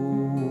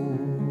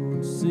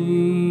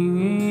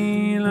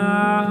 singing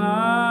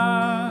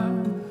I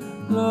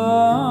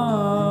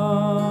love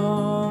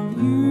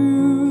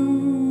you,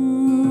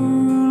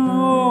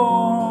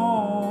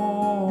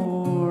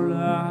 Lord, I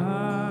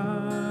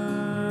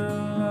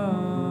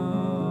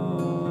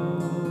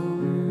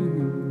love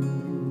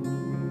you.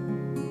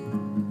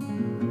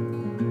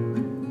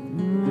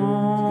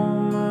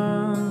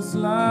 Moments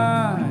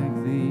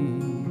like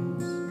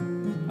these,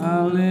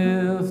 I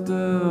lift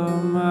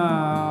up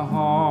my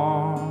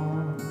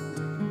heart,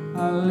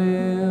 I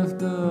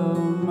lift up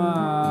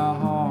my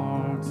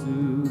heart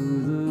to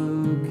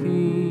the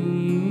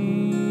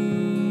King.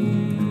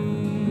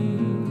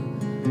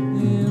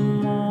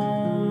 In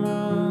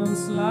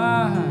moments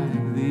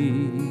like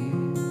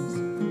these,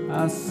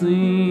 I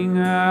sing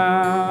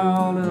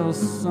out a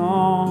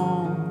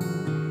song,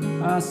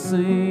 I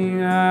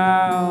sing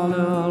out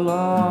a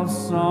love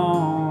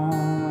song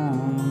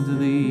to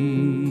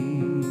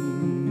thee,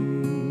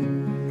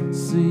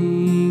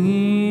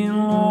 singing,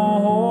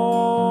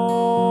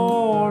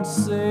 Lord,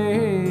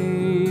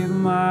 save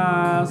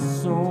my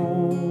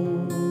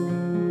soul,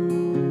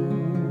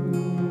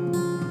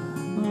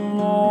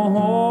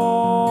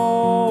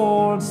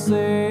 Lord,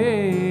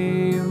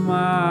 save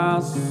my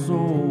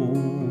soul,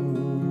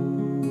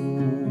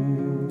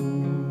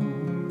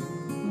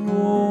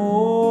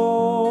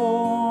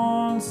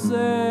 Lord,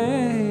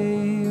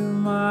 save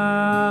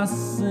my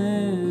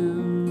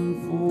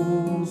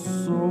sinful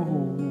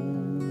soul,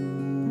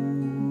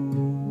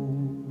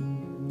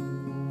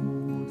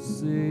 Lord,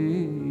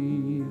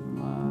 save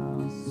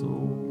my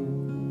soul,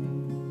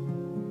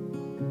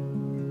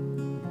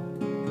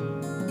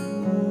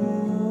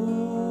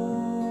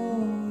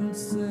 Lord,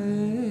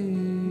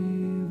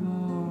 save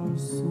our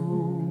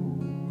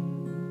soul,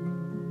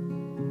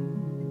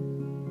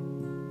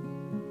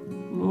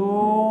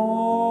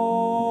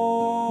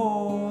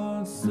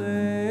 Lord,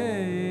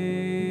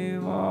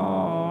 save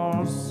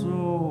our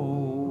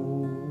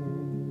soul,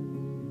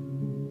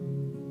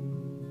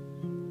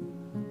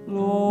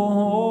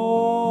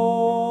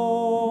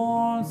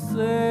 Lord,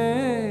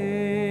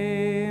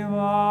 save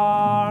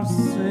our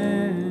sinful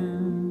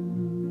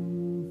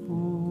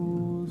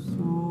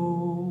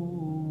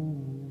soul.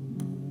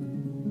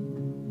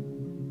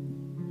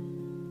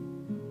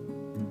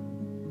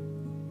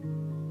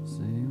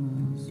 Save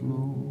us,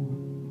 Lord.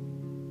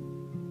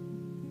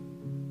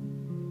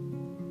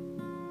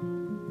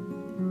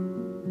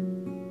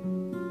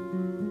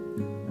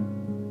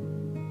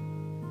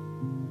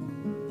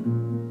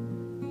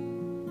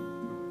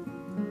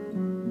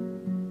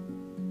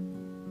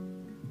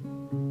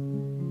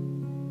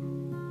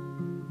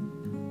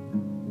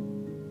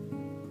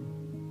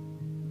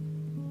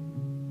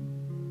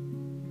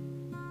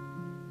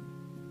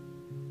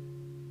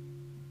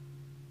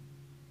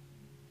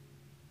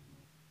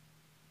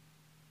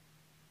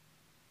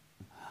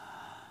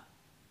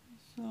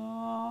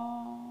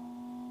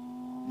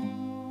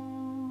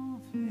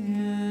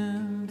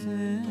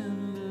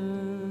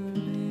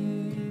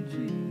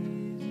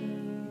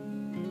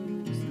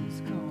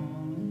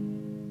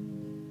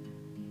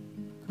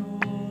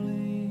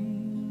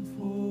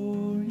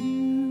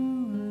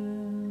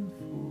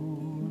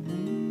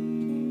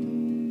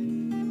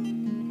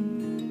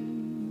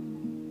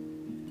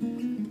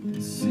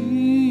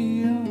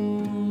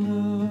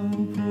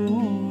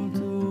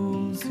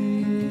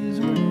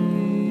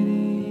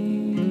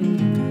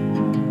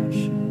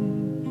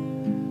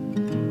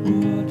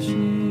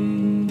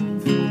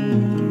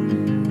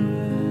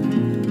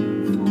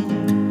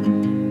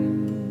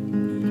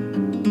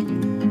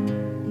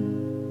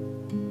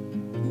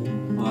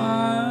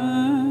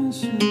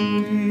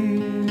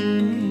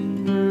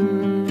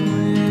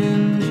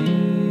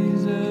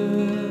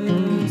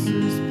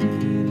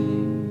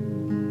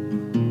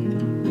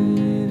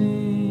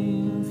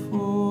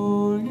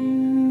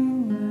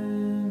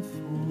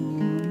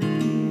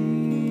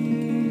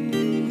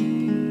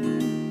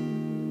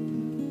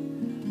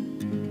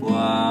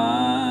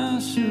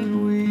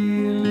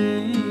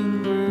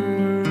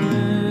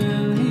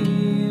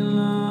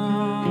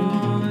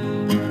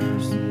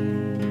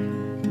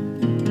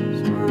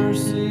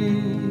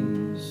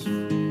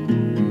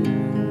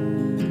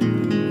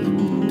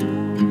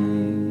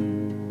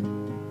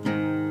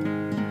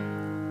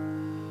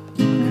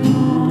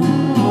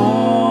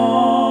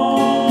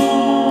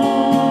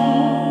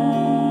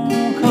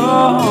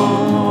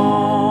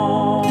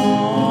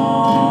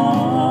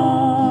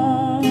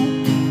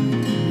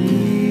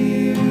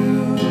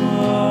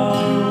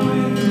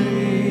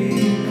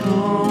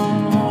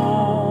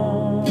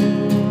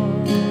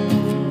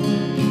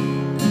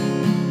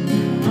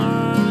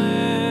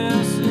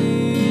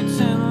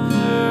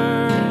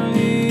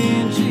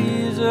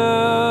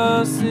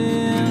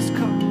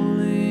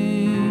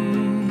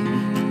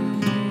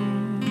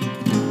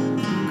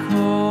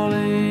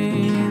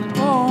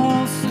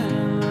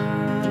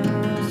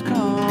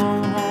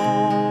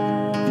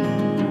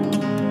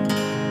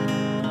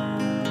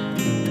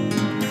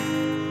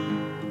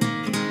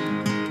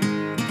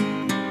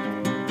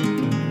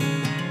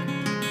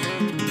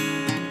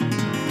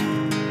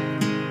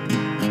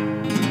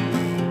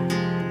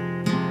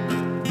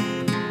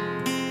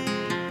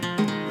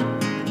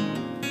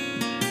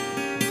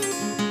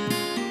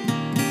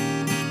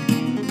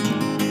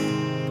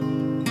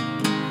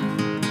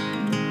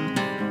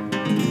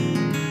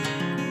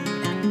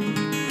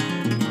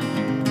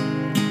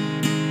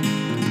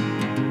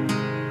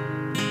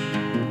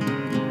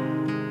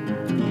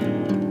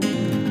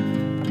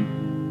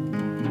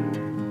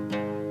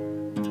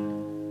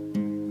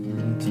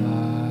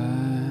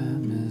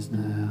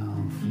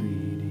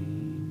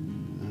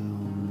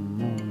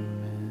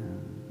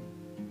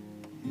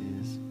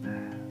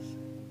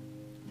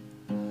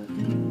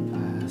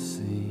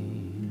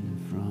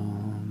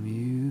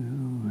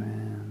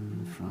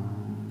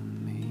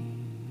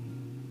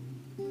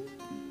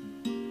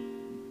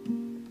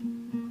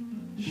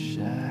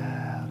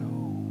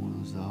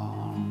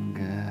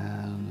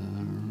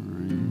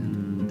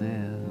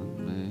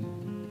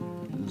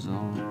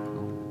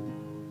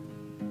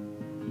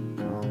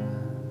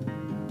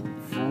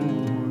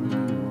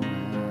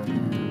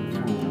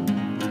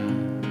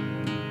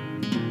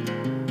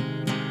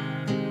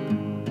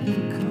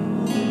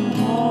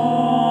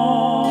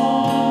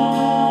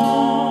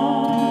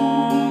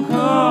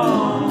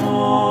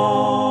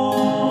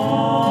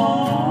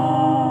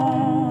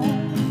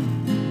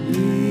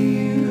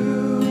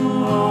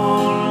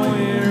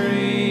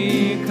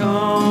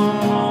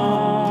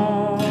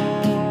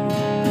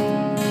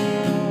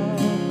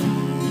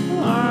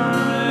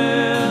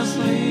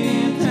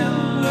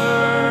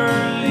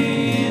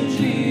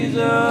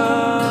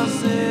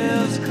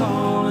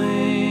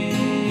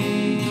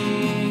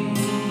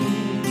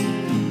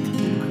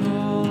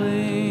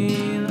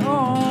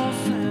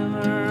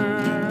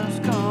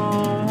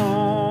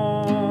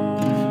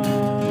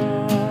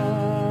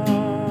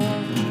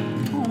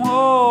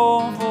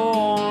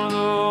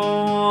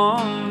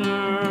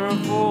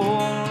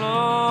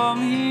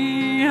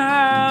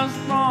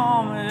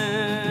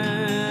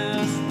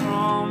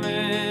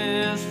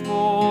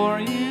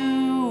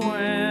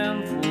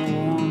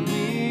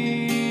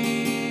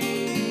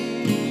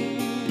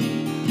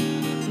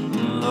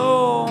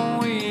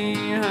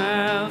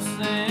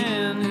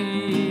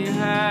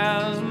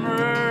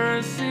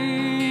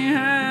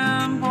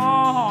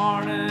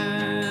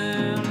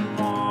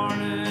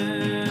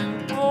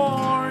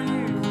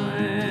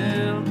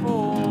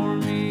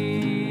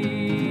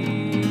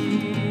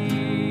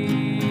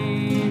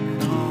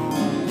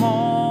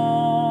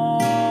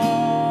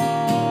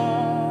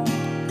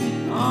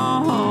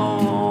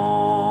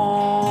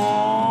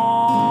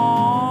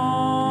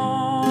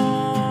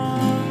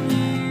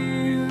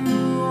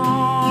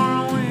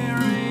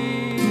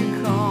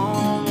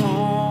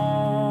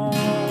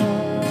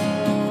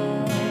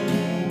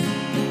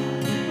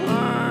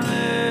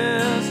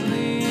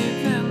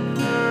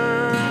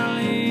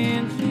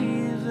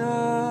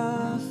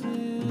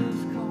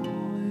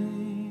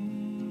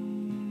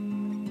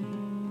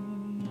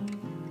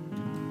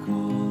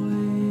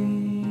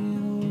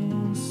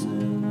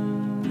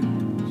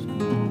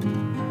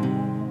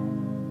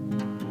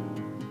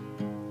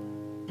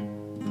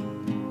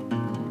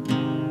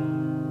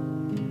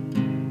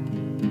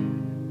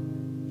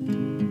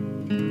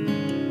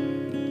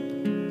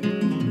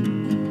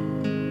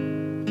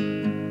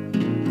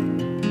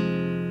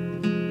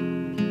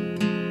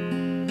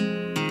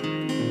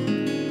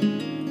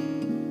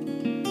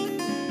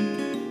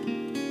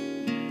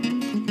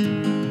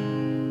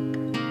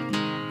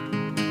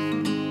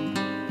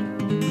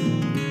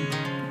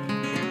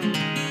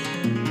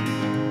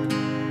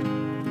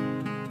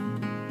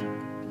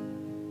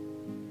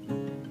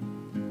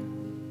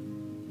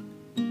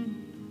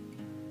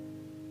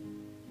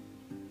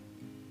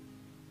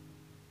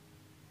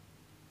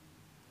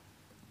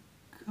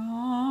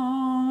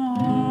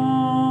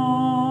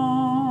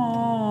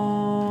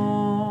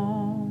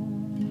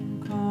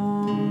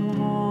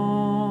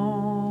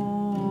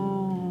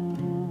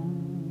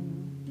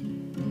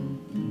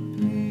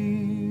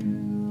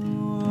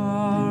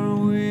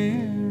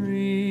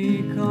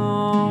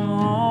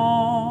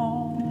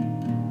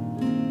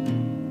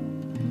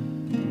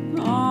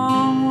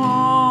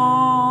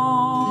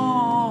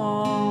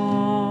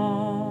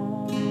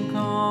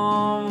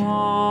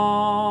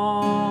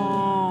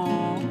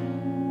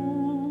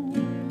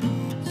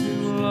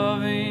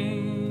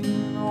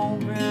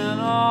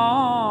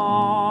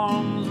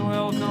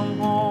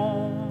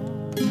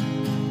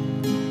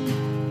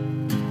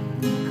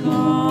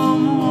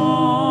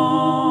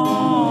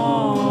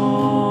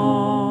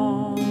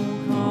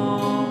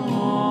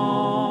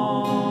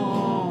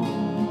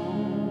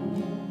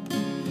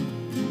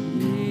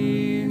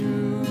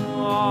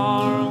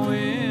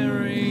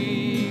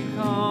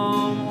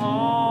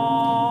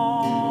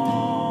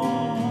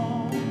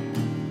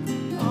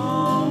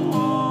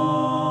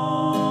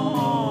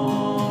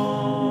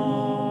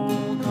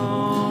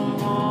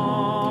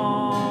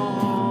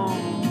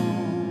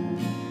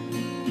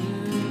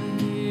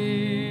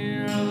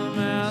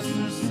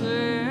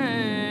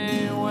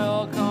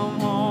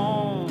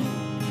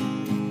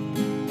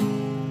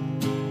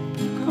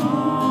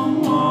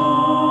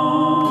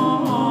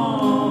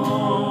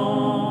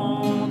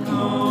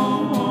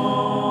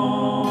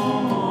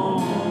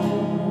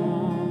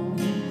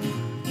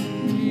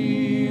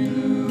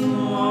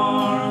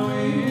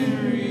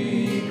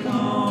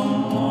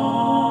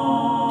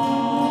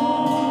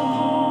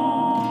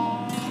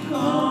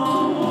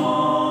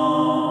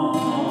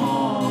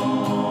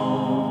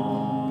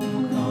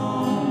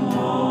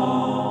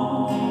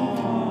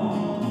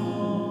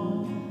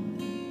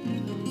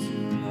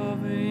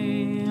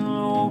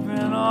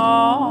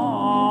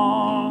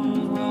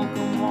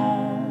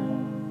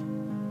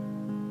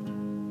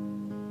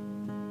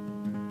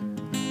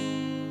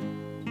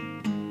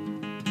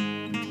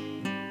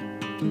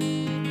 All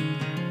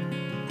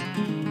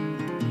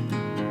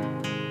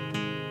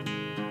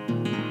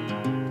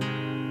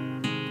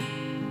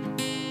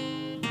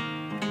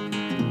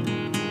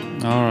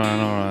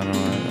right.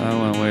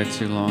 I went way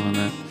too long on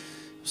that.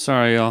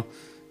 Sorry, y'all.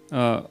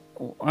 I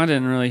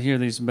didn't really hear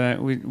these back.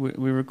 We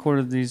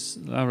recorded these.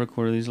 I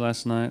recorded these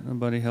last night. A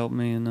buddy helped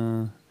me,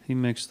 and he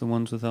mixed the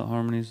ones without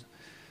harmonies.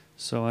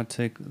 So I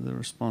take the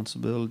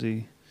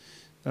responsibility.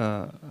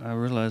 I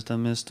realized I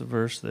missed a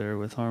verse there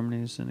with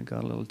harmonies, and it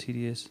got a little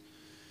tedious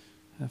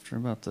after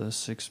about the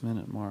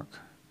 6-minute mark.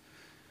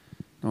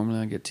 Normally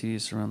I get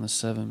tedious around the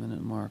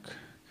 7-minute mark.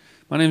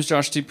 My name is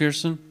Josh T.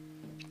 Pearson.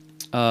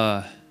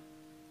 I'm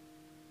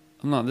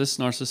not this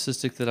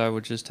narcissistic that I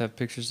would just have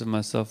pictures of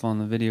myself on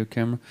the video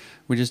camera.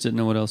 We just didn't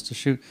know what else to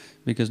shoot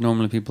because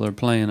normally people are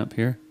playing up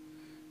here.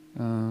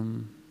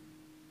 I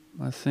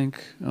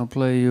think I'll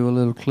play you a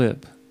little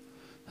clip.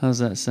 How's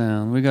that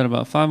sound? We got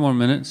about 5 more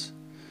minutes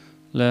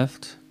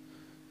left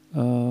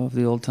of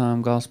the old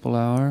time gospel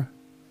hour.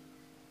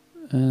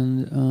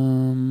 And,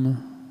 I'm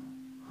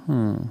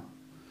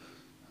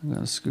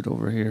going to scoot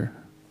over here.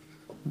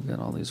 We've got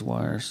all these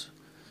wires.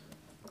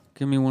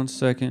 Give me 1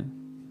 second.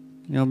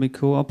 Y'all be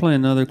cool. I'll play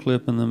another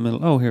clip in the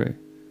middle. Oh, here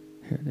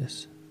it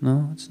is.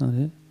 No, that's not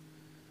it.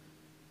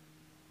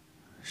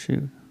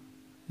 Shoot.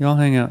 Y'all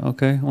hang out,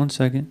 okay? 1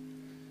 second.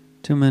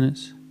 2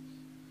 minutes.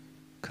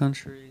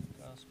 Country,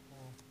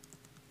 gospel,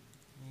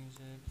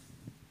 music.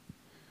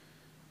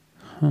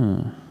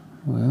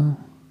 Well,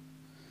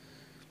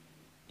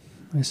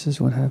 this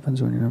is what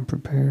happens when you're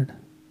unprepared.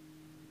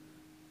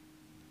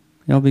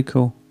 Y'all be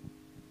cool.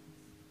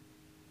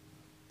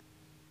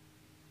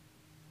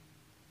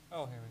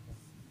 Oh, here we go.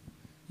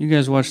 You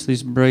guys watch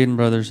these Braden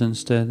brothers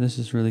instead. This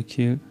is really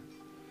cute.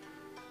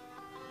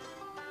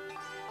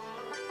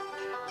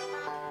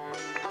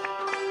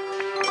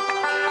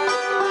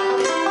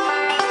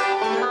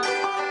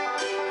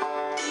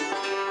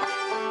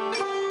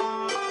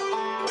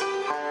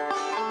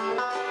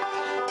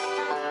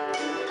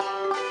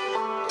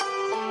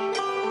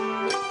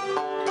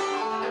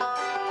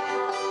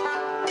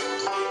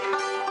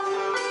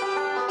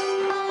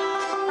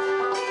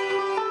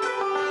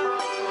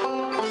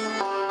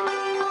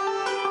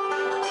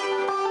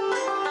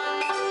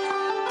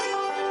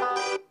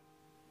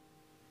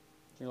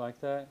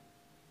 Do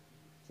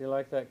you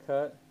like that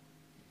cut?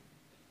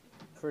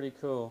 Pretty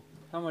cool.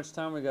 How much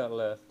time we got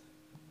left?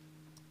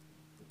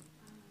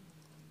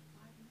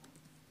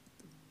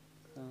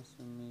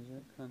 Gospel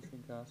music, country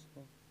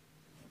gospel.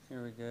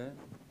 Here we go.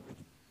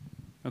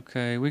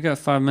 Okay, we got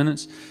 5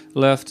 minutes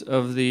left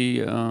of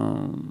the.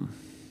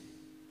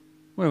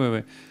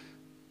 Wait.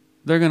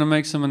 They're gonna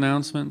make some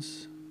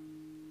announcements,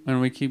 and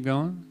we keep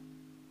going.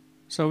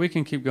 So we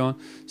can keep going.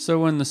 So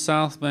when the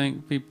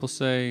Southbank people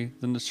say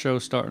the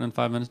show's starting in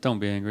 5 minutes, don't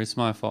be angry. It's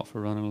my fault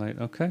for running late,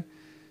 okay?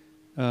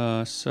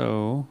 I'll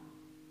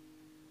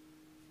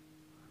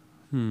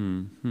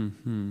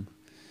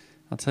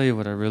tell you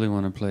what I really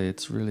want to play.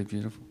 It's really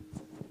beautiful.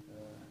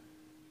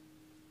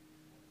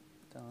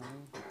 Donnie.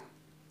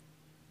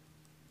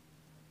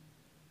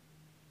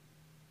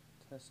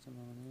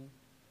 Testimony.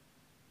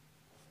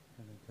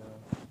 Here we go.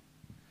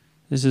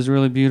 This is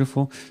really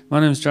beautiful. My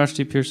name is Josh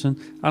T. Pearson.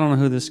 I don't know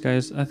who this guy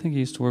is. I think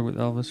he used to work with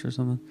Elvis or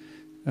something.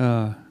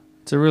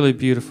 It's a really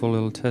beautiful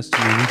little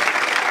testimony.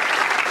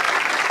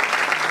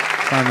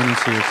 5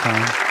 minutes of your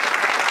time.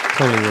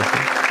 Totally worth it.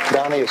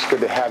 Donnie, it's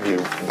good to have you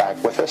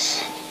back with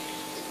us.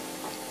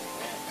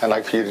 I'd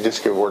like for you to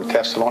just give a word of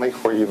testimony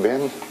where you've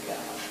been.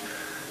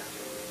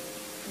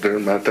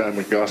 During my time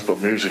in gospel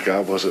music,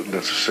 I wasn't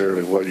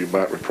necessarily what you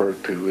might refer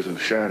to as a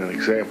shining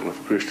example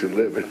of Christian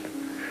living.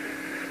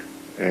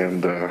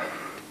 And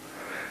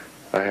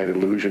I had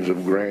illusions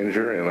of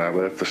grandeur, and I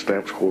left the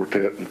Stamps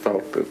Quartet and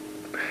thought that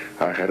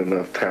I had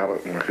enough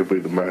talent and I could be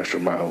the master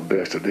of my own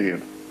destiny,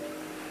 and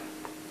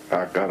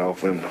I got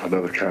off in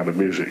another kind of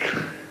music.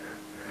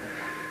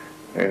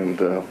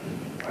 And I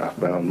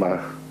found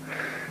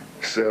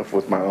myself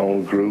with my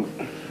own group,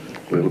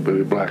 Little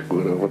Bitty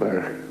Blackwood over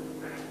there.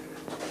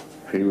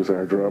 He was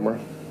our drummer.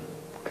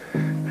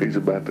 He's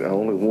about the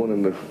only one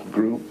in the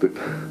group that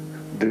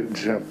didn't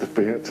jump the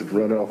fence and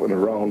run off in the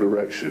wrong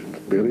direction.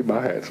 Billy, my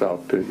hat's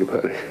off to you,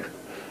 buddy.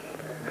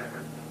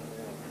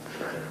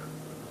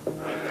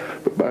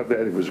 But my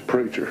daddy was a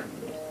preacher.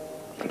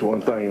 The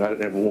one thing I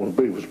didn't ever want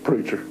to be was a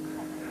preacher.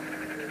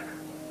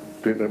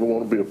 Didn't ever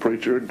want to be a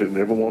preacher, didn't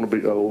ever want to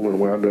be old, and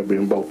wound up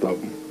being both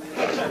of them.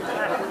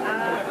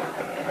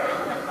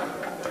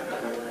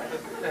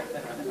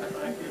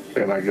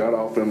 And I got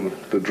off in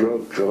the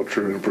drug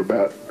culture, and for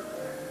about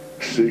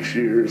 6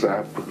 years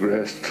I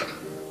progressed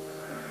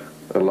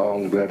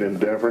along that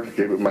endeavor,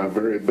 gave it my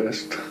very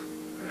best,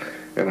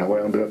 and I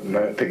wound up in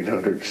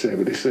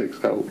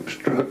 1976 homeless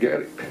drug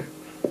addict.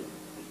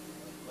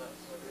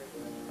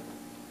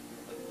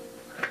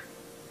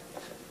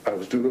 I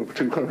was doing over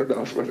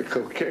 $200 worth of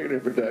cocaine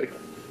every day,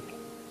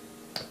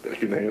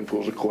 taking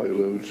handfuls of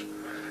Quaaludes,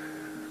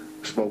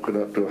 smoking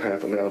up to a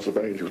half an ounce of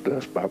angel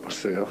dust by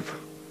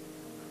myself.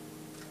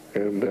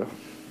 And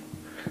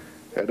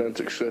had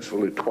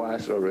unsuccessfully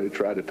twice already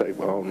tried to take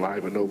my own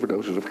life in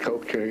overdoses of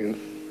cocaine.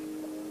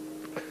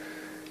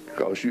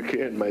 Because you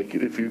can make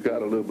it if you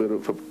got a little bit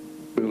of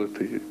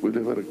ability. We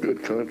live in a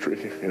good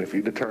country, and if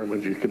you're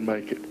determined, you can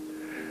make it.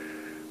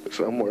 But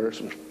somewhere,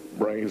 some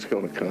rain's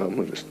going to come,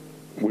 and the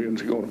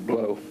wind's going to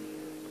blow.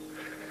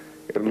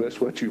 And unless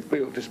what you've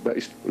built is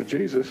based with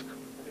Jesus,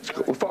 it's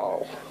going to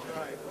fall.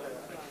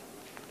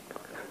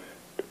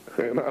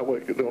 And I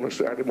waked up on a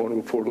Saturday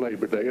morning before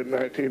Labor Day in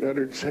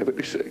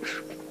 1976.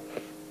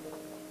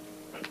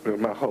 And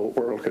my whole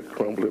world had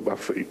crumbled at my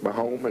feet. My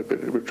home had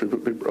been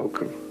irretrievably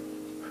broken.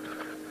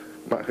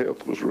 My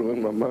health was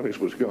ruined. My money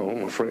was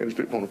gone. My friends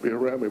didn't want to be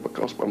around me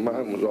because my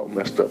mind was all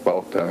messed up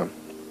all the time.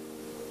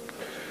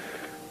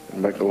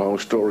 And make a long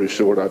story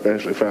short, I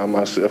eventually found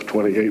myself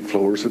 28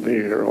 floors in the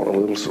air on a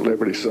little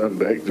celebrity sun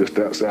deck just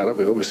outside of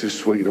Elvis's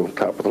suite on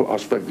top of the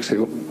Las Vegas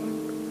Hilton.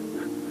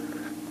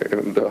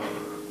 And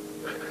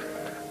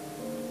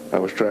I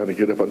was trying to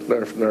get up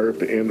enough nerve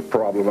to end the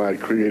problem I had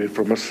created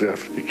for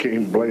myself. You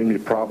can't blame your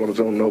problems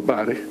on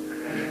nobody,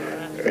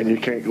 and you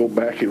can't go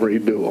back and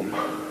redo them.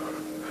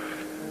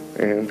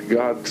 And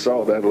God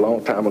saw that a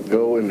long time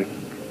ago, and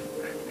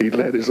he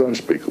let his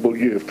unspeakable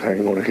gift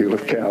hang on a hill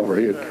of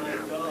Calvary.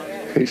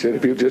 And he said,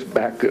 if you just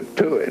back up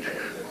to it,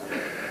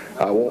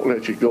 I won't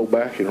let you go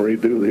back and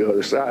redo the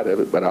other side of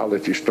it, but I'll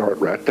let you start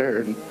right there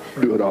and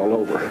do it all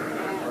over.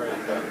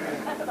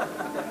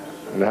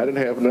 And I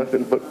didn't have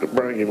nothing but to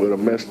bring him with a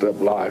messed up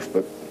life,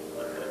 but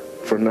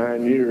for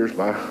 9 years,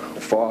 my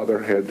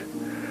father had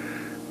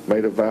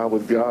made a vow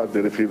with God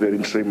that if he let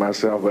him see my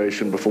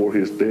salvation before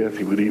his death,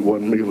 he would eat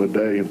 1 meal a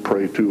day and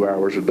pray 2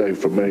 hours a day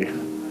for me.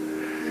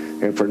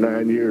 And for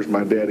 9 years,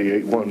 my daddy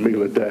ate 1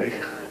 meal a day.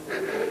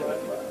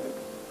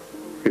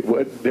 It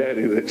wasn't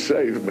Daddy that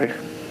saved me,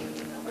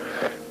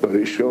 but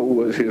it sure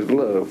was his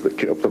love that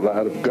kept the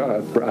light of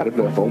God bright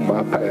enough on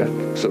my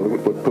path so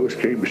that when push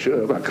came to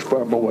shove, I could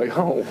find my way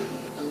home.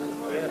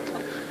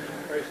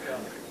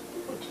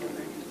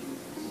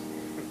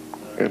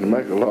 And to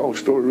make a long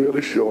story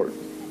really short,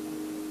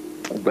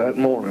 that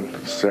morning,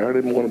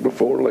 Saturday morning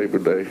before Labor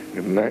Day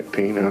in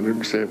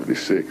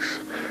 1976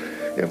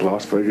 in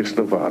Las Vegas,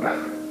 Nevada,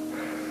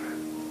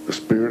 the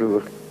spirit of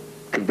the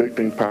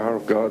convicting power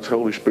of God's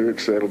Holy Spirit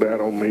settled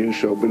down on me and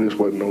showed me this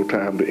wasn't no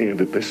time to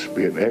end it. This would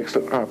be an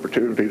excellent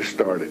opportunity to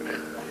start it.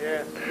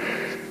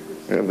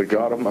 And the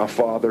God of my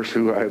fathers,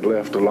 who I had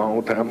left a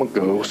long time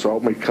ago,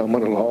 saw me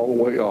coming a long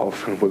way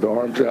off, and with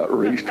arms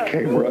outreached,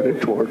 came running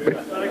toward me.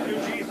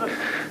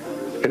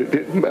 And it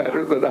didn't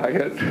matter that I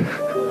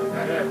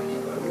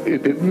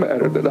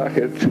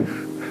had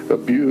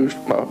abused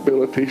my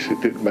abilities.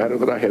 It didn't matter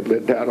that I had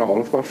let down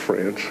all of my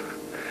friends.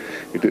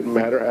 It didn't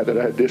matter that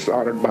I had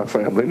dishonored my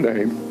family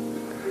name.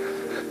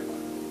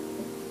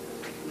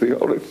 The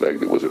only thing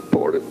that was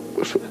important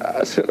was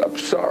I said, I'm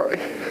sorry.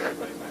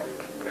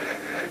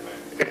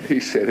 And he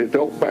said, it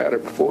don't matter.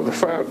 Before the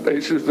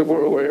foundations of the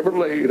world were ever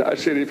laid, I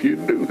said, if you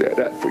knew that,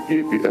 I'd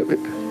forgive you of it.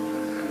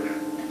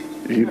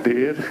 You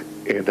did,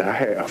 and I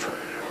have.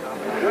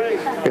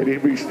 And he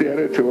reached down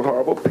into a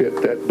horrible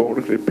pit that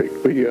morning and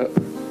picked me up,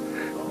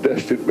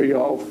 dusted me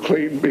off,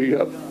 cleaned me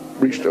up,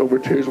 reached over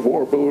to his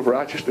war bow of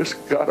righteousness,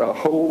 got a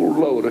whole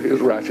load of his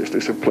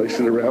righteousness and placed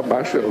it around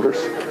my shoulders,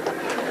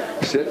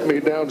 set me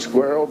down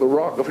square on the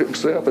rock of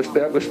himself,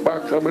 established my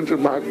comings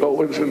and my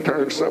goings, and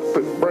turned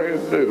something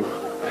brand new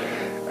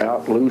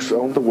out loose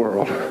on the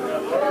world.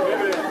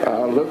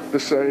 I look the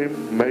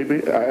same,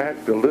 maybe I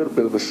act a little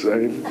bit of the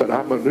same, but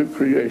I'm a new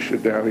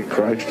creation now in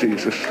Christ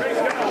Jesus.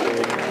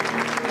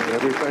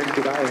 Everything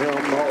that I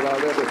am, all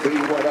I'll ever be,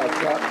 what I've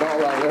got, and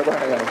all I'll ever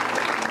have.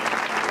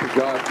 To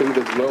God be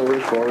the glory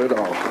for it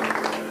all.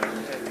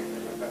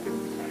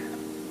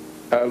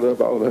 I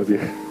love all of you.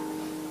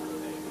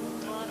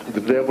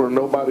 The devil or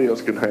nobody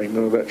else can hang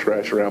none of that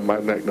trash around my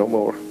neck no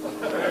more.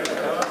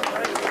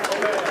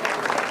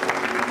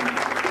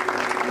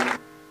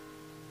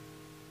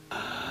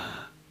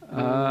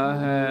 I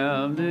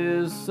have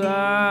decided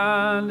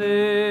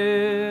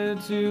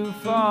to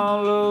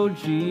follow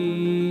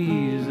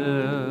Jesus.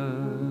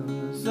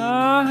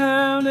 I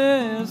have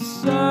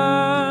decided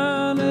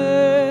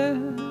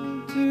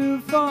to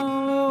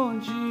follow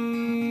Jesus.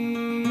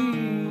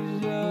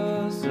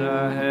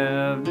 I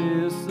have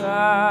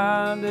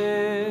decided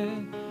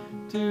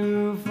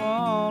to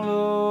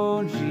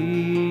follow Jesus.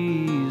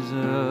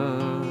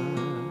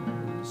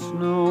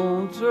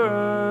 No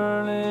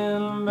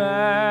turning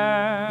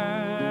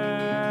back.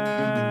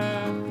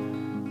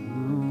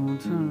 No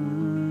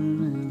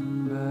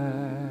turning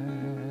back.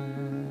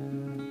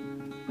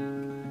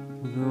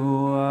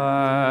 Though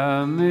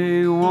I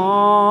may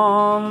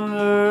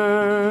wander,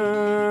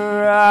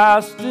 I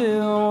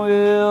still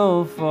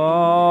will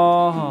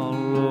follow.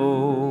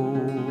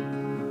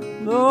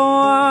 Though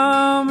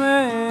I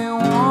may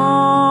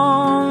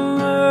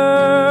wander,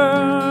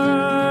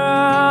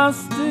 I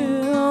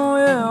still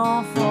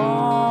will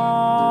follow.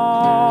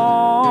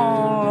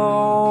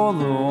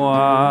 Though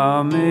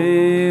I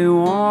may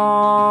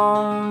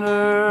wander,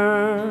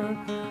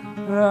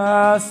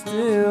 I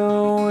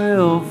still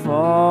will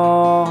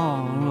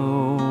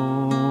follow.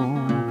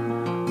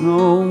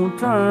 no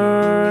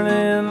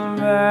turning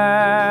back,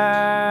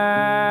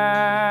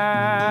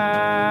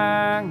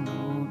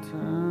 no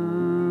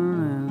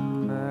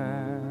turning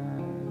back.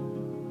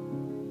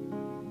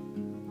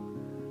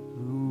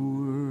 The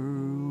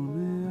world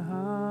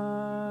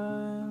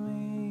behind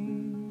me,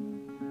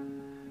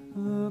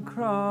 the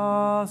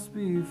cross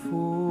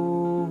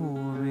before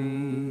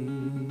me,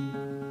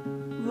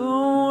 the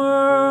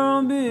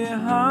world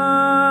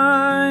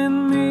behind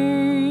me,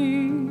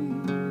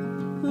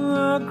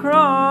 the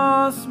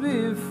cross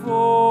before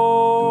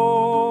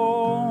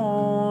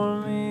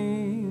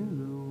me,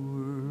 the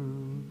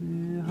world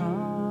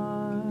behind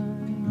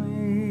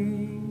me,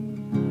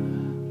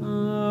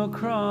 the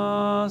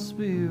cross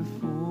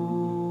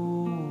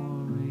before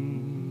me,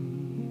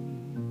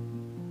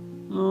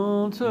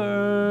 no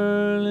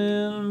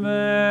turning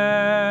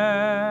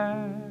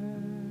back,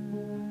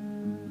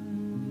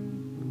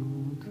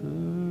 no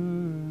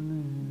turning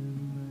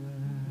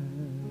back,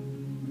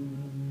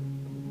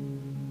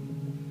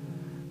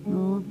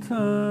 no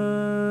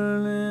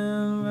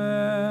turning back,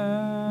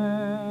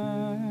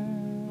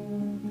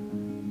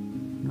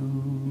 no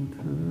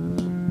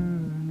turning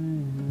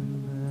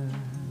back.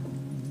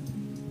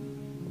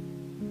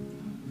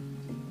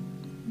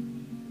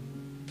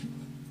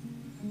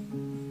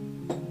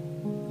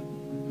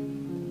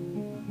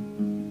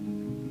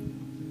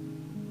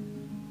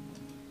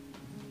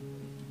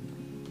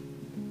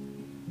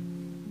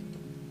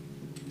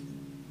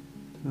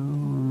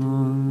 Come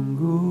on,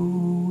 go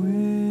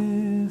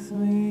with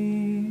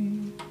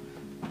me,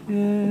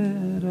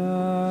 yet I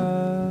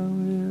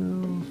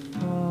will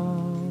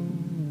follow.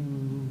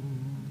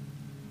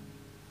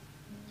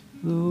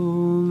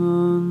 Though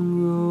none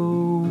go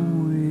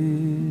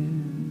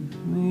with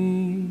me,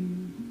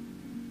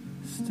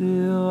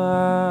 still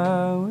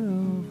I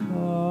will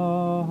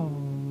follow.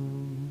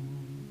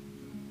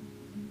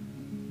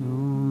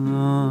 Though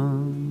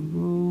none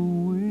go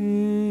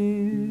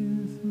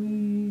with me,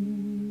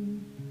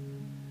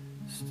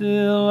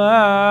 still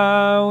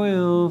I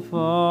will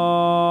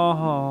follow.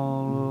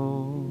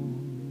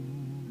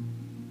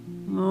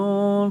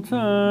 No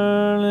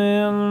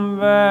turning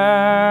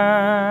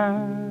back,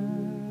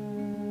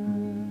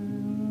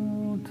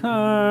 no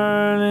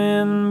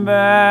turning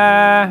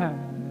back,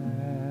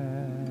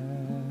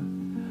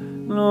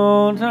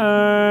 no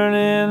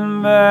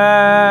turning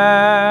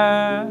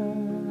back,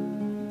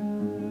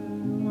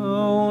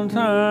 no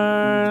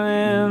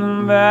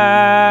turning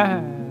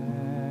back,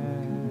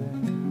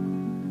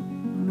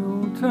 no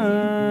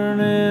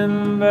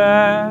turning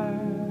back.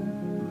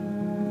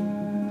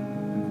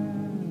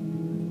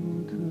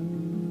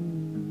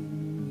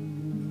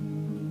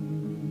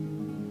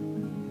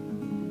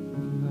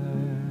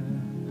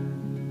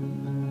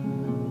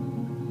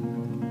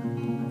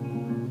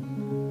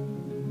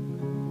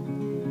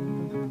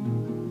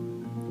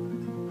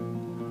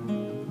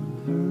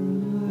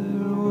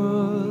 There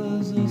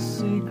was a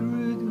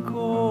secret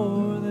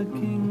chord that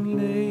King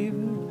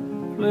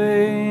David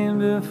played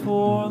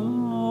before the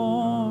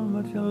Lord,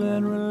 but you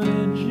let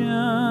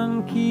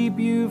religion keep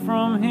you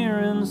from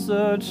hearing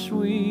such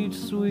sweet,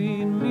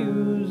 sweet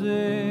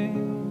music.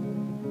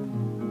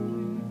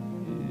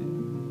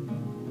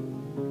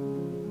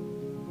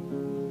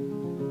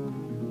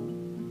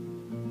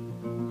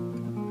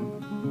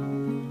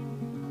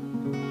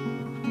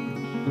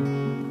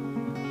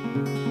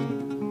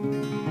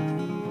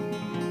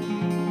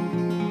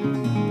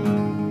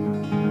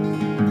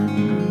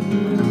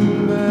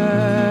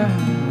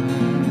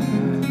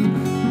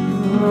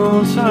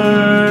 No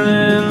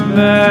turning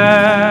back,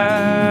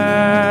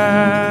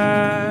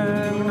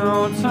 no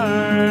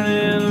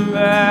turning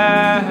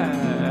back,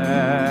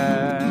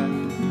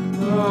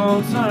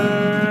 no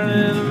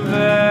turning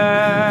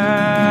back,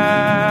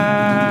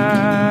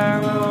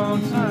 no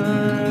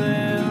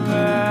turning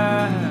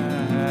back,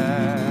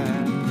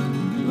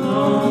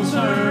 no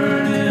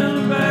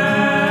turning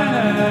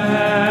back,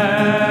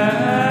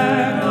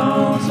 no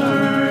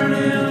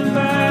turning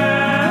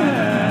back,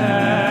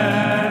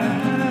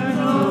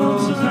 no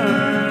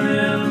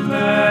turning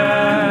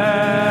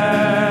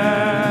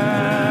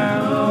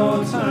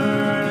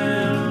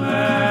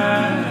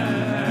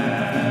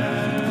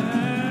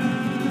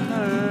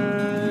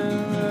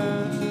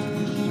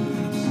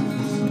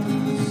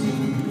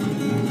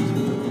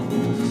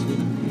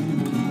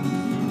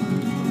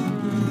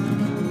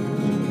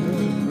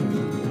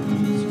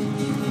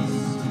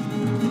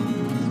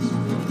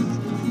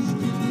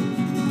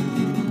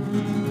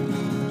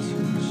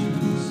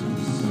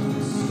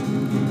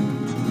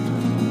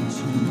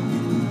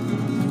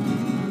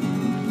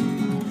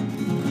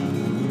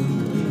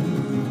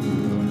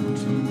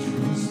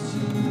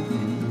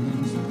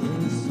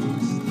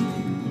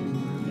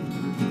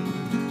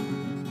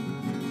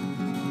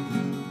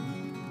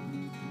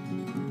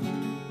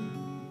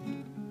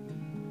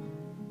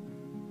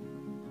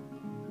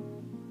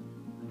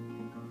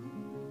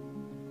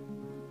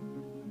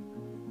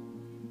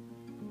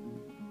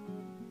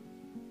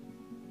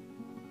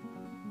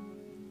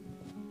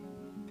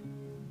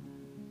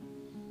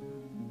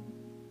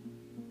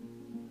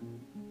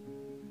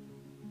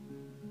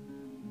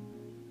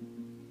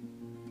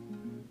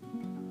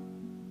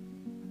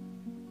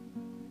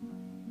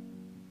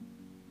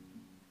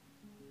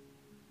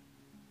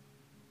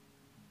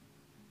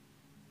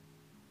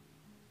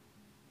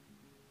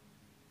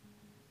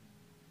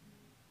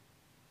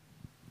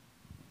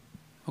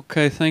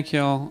Okay, thank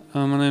y'all.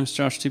 My name's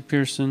Josh T.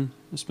 Pearson.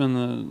 It's been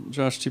the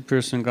Josh T.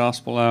 Pearson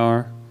Gospel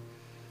Hour.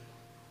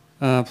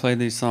 I played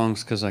these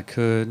songs because I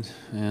could,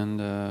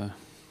 and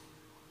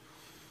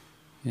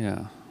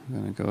yeah, I'm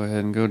going to go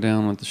ahead and go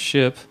down with the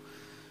ship.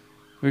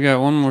 We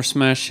got one more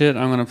smash hit.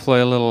 I'm going to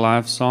play a little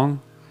live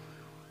song.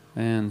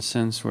 And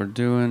since we're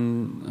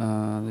doing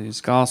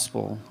these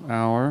Gospel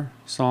Hour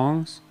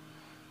songs,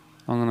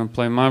 I'm going to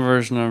play my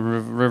version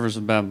of Rivers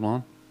of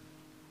Babylon,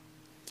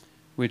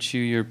 which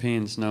you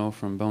Europeans know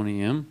from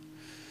Boney M.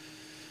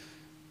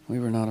 We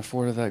were not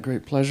afforded that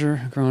great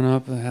pleasure growing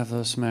up to have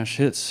those smash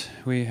hits.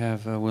 We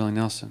have Willie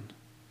Nelson,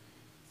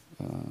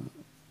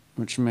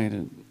 which made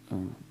it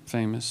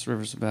famous,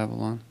 Rivers of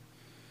Babylon.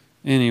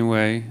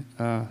 Anyway,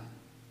 I'll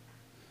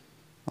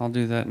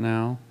do that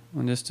now.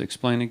 And just to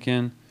explain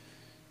again,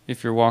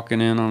 if you're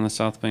walking in on the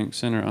Southbank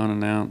Centre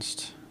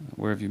unannounced,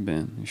 where have you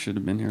been? You should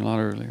have been here a lot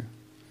earlier.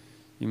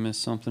 You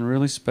missed something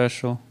really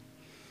special.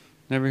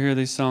 Never hear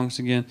these songs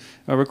again.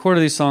 I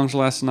recorded these songs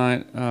last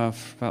night,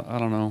 about, I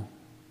don't know,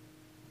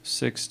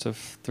 6 to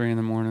 3 in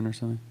the morning or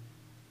something.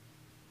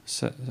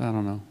 I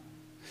don't know.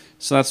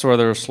 So that's why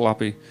they were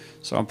sloppy.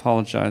 So I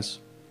apologize.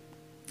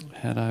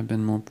 Had I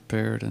been more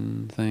prepared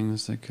and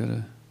things, they could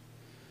have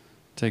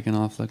taken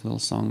off like little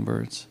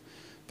songbirds.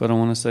 But I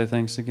want to say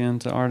thanks again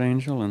to Art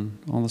Angel and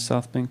all the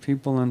Southbank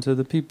people, and to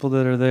the people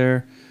that are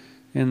there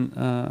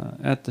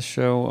at the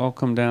show. I'll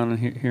come down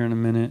here in a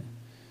minute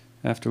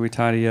after we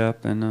tidy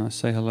up and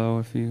say hello.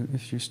 If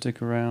you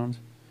stick around,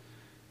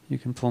 you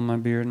can pull my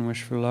beard and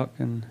wish for luck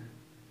and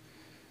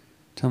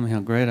tell me how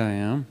great I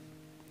am.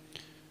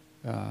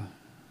 I'm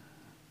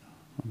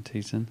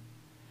teasing.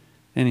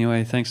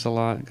 Anyway, thanks a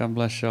lot. God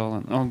bless y'all.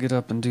 And I'll get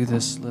up and do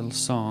this little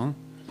song.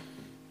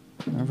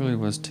 I really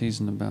was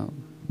teasing about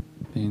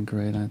being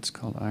great. It's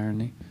called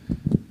Irony.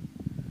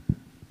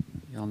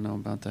 Y'all know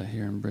about that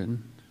here in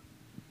Britain,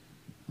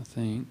 I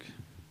think.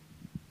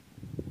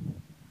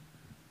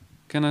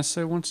 Can I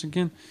say once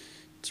again,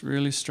 it's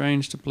really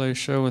strange to play a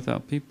show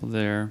without people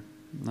there,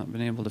 not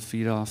being able to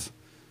feed off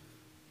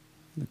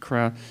the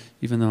crowd,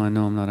 even though I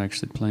know I'm not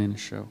actually playing a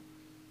show.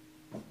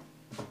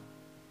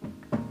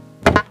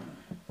 How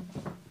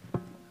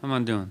am I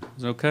doing?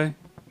 Is it okay?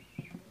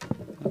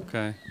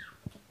 Okay.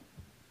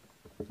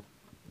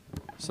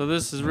 So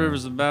this is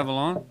Rivers of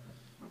Babylon,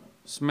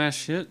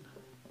 smash hit,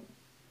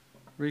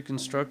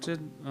 reconstructed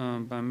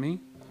by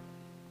me.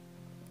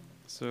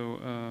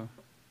 So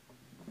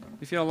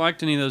if y'all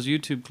liked any of those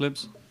YouTube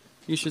clips,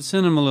 you should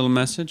send them a little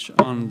message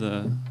on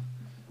the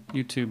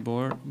YouTube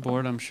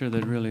board. I'm sure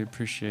they'd really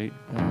appreciate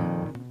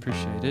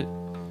it.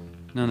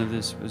 None of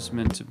this was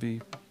meant to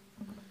be.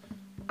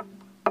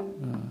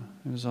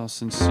 It was all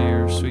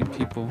sincere, sweet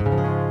people.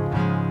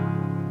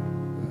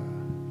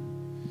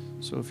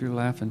 So if you're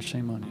laughing,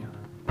 shame on you.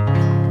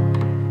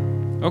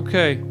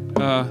 Okay,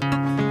 how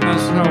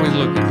are we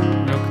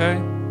looking? Okay?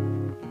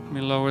 Let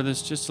me lower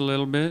this just a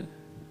little bit.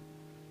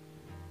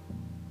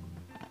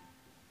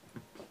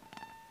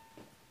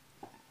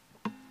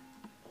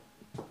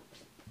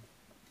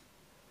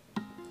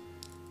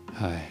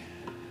 Hi.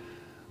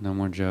 No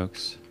more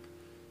jokes.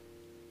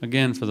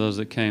 Again, for those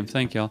that came,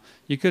 thank y'all.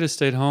 You could have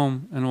stayed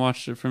home and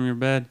watched it from your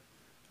bed.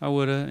 I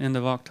would have. End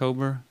of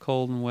October,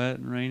 cold and wet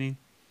and raining.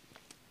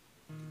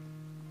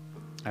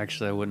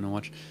 Actually, I wouldn't have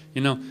watched.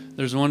 You know,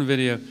 there's one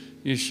video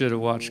you should have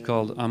watched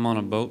called I'm on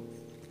a Boat,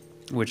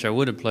 which I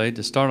would have played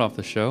to start off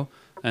the show,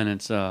 and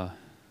it's a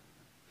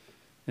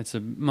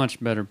much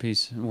better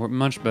piece,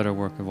 much better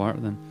work of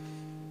art than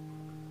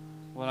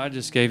what I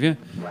just gave you.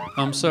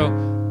 So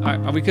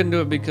we couldn't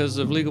do it because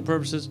of legal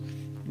purposes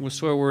with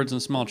swear words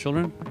and small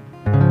children.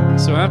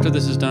 So after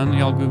this is done,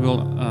 y'all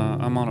Google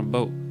I'm on a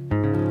boat,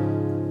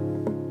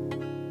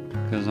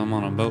 because I'm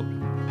on a boat.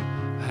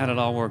 I had it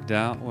all worked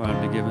out where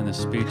I'd be giving this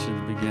speech at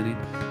the beginning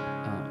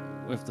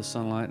with the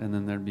sunlight, and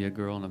then there'd be a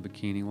girl in a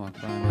bikini walk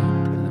by me,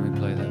 and then we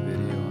play that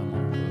video. I'm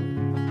on a boat.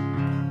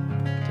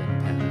 Didn't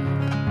pan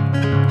out.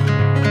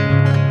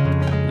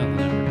 Nothing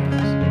ever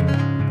does.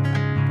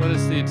 But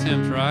it's the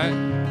attempt, right?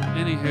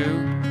 Anywho,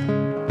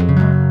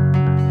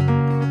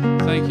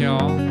 thank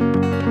y'all.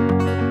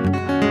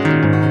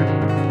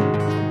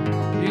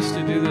 I used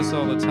to do this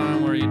all the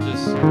time, where you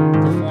just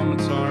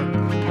performance art,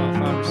 about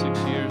 5 or 6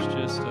 years,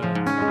 just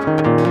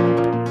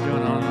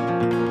doing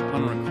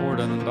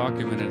unrecorded and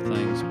undocumented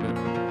things, but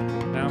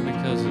now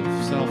because of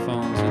cell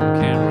phones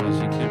and cameras,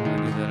 you can't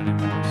really do that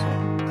anymore. So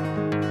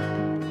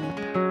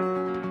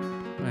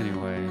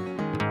anyway,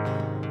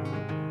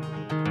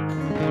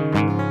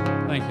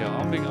 thank y'all.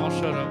 I'll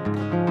shut up.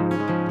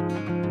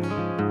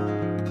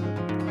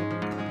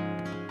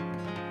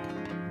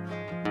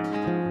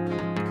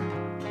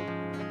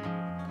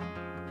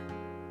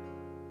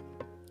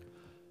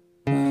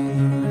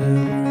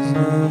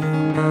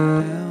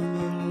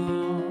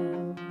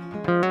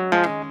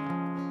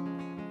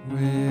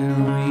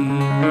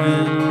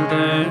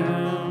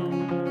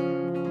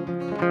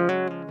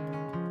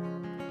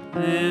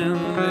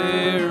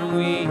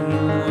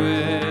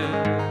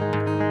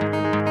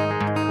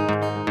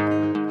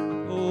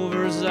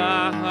 Over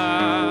Zion.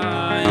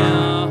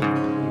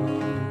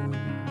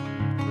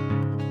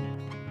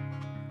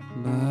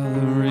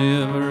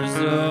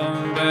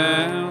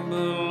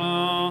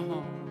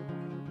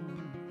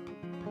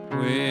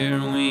 there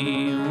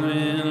we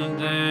went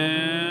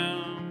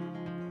down,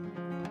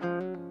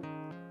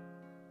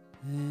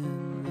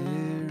 and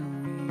there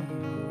we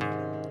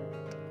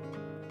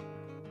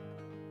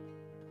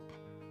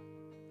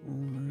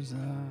over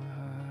Zion.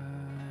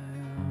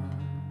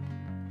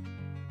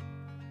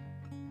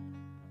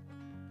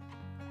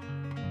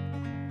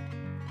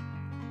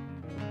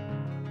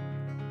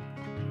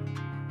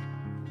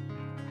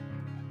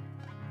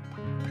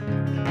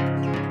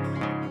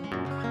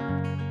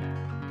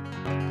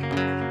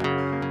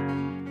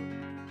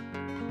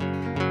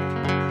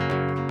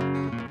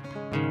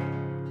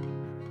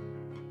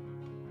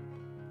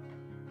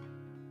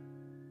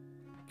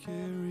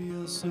 Carry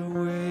us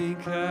away,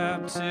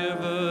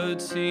 captivity,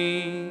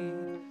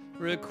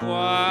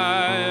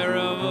 require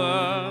of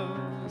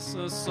us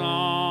a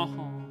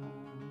song.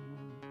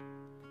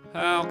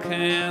 How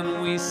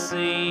can we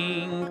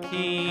sing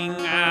King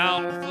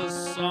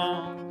Alpha's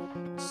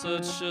song,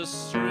 such a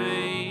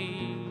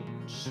strange,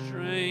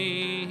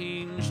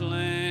 strange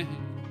land?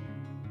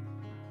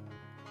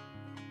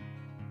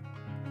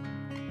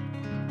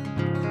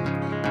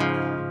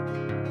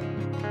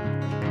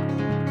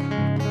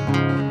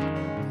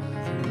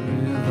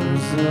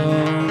 Rivers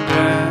of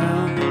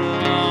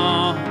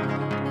Babylon,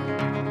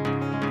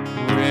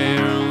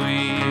 where we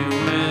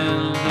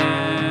went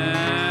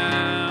down,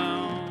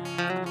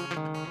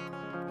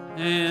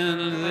 and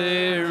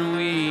there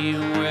we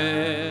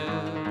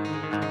wept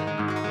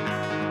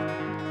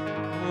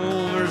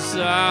over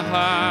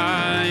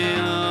Zion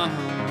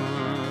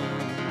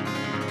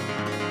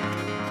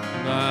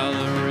by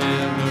the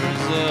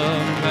rivers of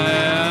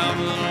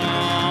Babylon,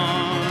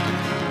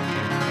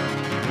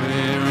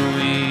 where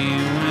we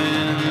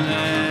went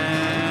down,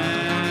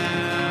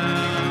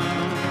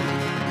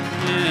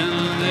 and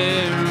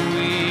there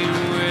we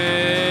wept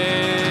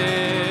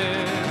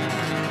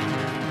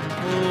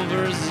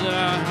over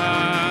Zion.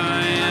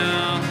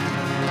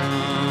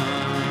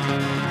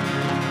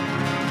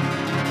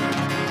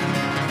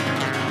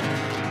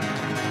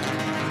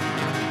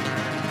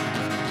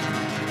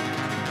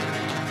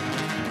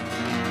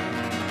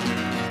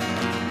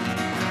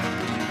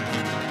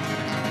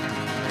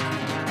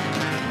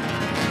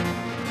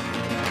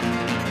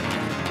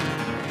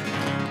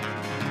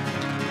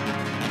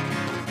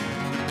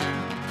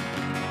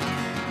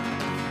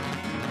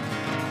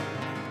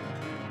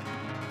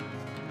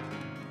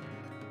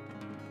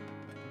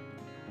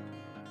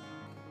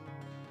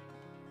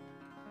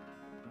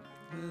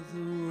 Let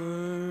the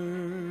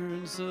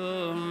words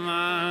of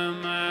my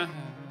mouth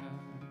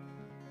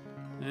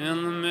and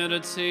the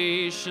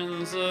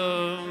meditations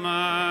of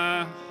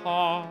my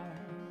heart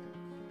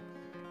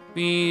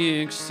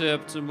be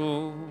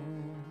acceptable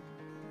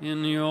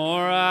in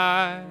your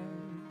eyes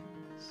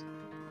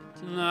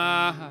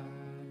tonight.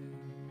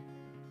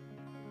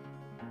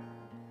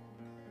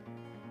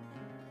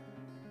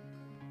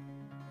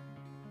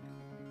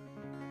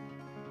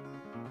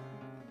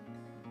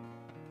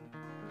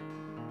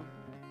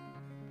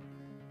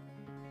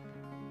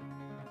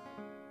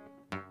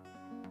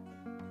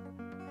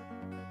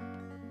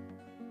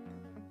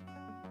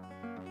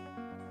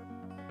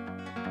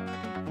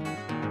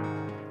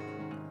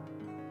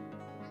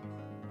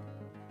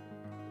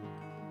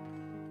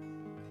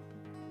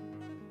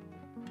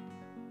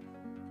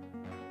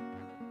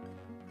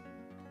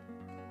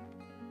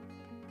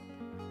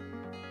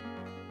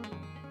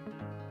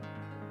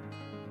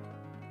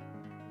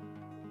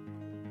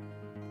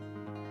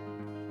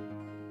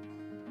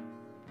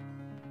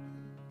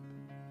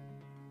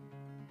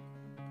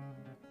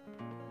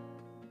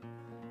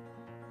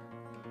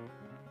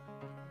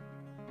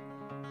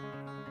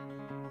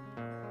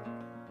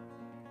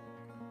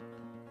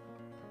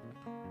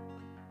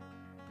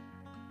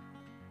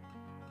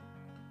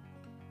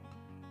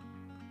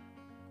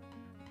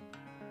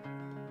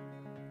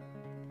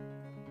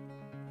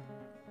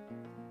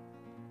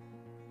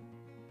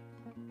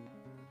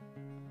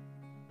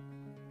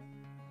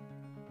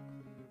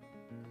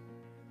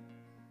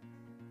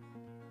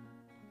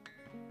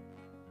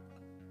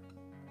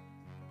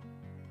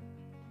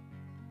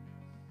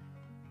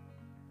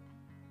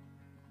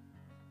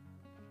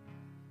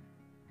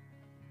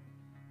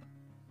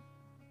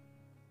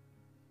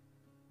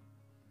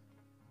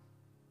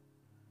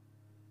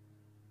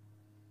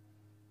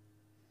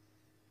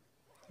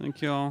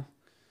 Thank y'all.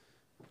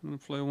 I'm going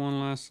to play one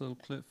last little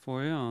clip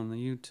for you on the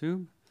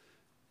YouTube.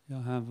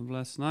 Y'all have a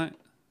blessed night.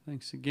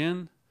 Thanks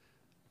again.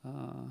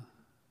 The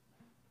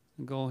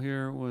goal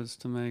here was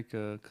to make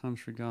a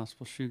country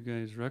gospel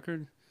shoegaze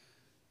record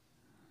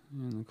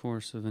in the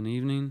course of an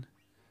evening.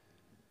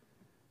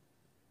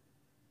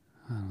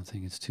 I don't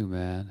think it's too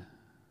bad.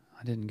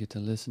 I didn't get to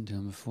listen to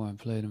them before I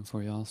played them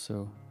for y'all,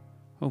 so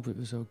hope it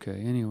was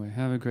okay. Anyway,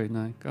 have a great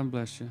night. God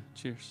bless you.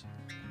 Cheers.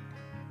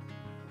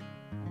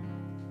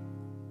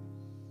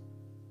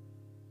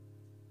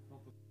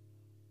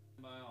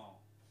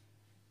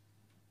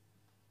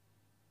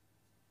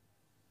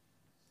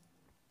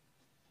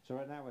 So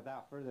right now,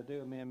 without further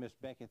ado, me and Miss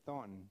Becky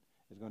Thornton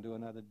is going to do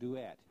another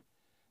duet.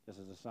 This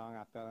is a song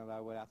I fell in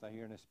love with after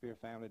hearing the Spear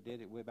family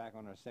did it way back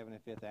on their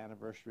 75th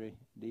anniversary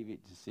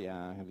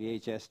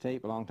VHS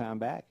tape a long time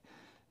back.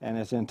 And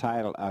it's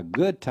entitled, A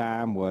Good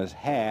Time Was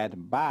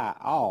Had by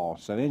All.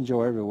 So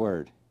enjoy every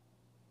word.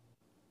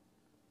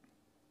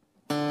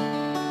 Well,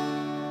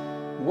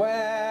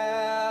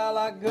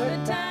 a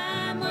good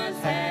time was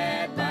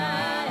had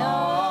by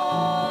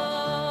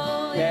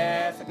all.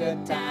 Yes, a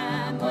good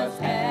time was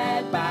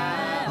had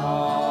by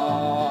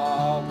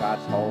all.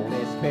 God's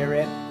Holy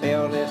Spirit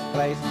filled this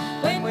place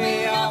when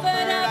we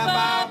offered up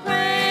our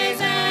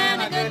praise,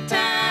 and a good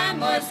time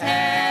was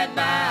had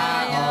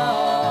by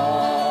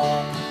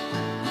all.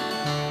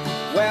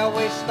 Well,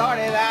 we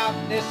started out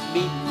this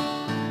meeting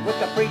with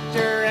the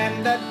preacher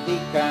and the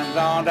deacons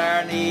on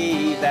their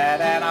knees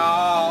at an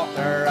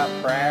altar of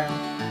prayer.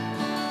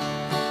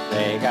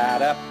 They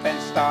got up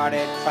and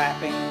started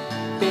clapping.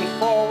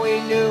 Before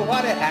we knew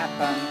what had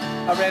happened,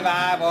 a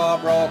revival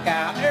broke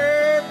out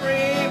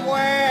everywhere.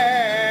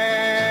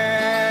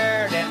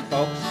 Then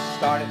folks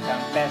started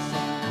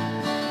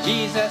confessing,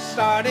 Jesus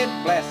started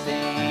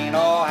blessing.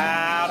 Oh,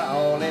 how the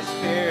Holy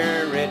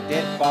Spirit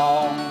did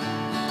fall.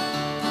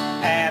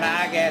 And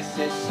I guess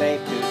it's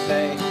safe to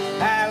say,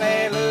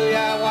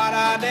 hallelujah, what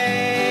a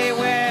day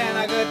when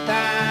a good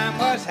time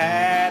was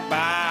had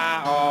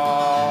by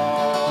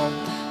all.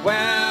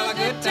 Well, a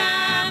good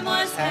time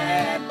was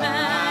had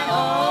by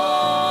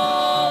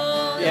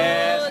all.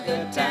 Yes, a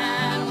good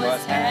time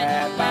was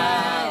had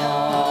by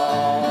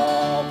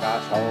all.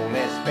 God's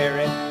Holy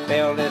Spirit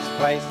filled this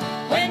place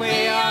when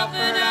we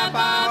offered up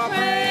our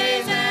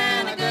praise,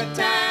 and a good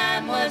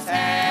time was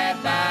had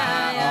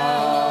by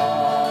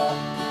all.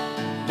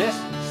 This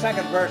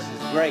second verse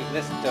is great.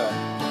 Listen to it.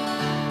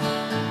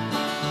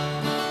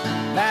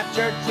 Now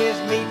churches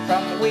meet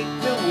from week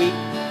to week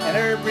in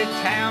every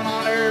town,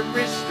 on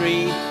every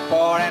street,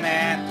 for an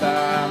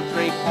anthem,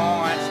 3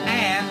 points,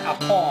 and a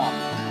poem.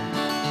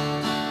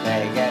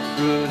 They get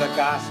through the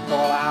gospel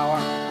hour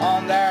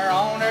on their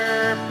own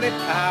earthly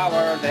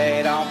power.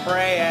 They don't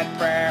pray at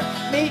prayer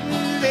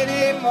meetings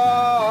anymore.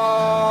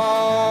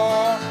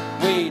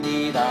 We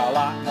need a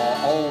lot more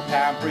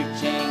old-time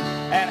preaching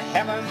and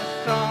heaven's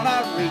throne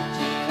of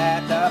reaching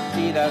at the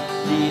feet of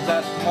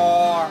Jesus,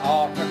 more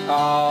altar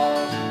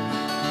calls.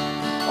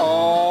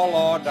 Oh,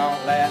 Lord,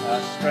 don't let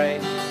us stray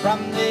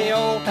from the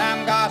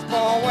old-time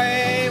gospel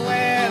way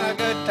when a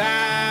good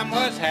time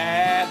was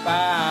had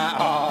by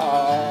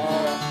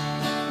all.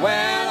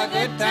 Well, a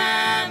good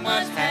time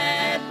was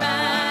had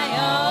by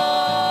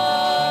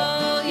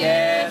all.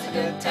 Yes, a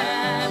good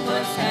time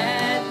was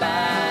had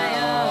by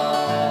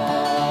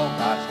all.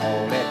 God's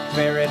Holy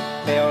Spirit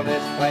filled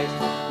this place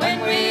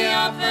when we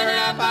offer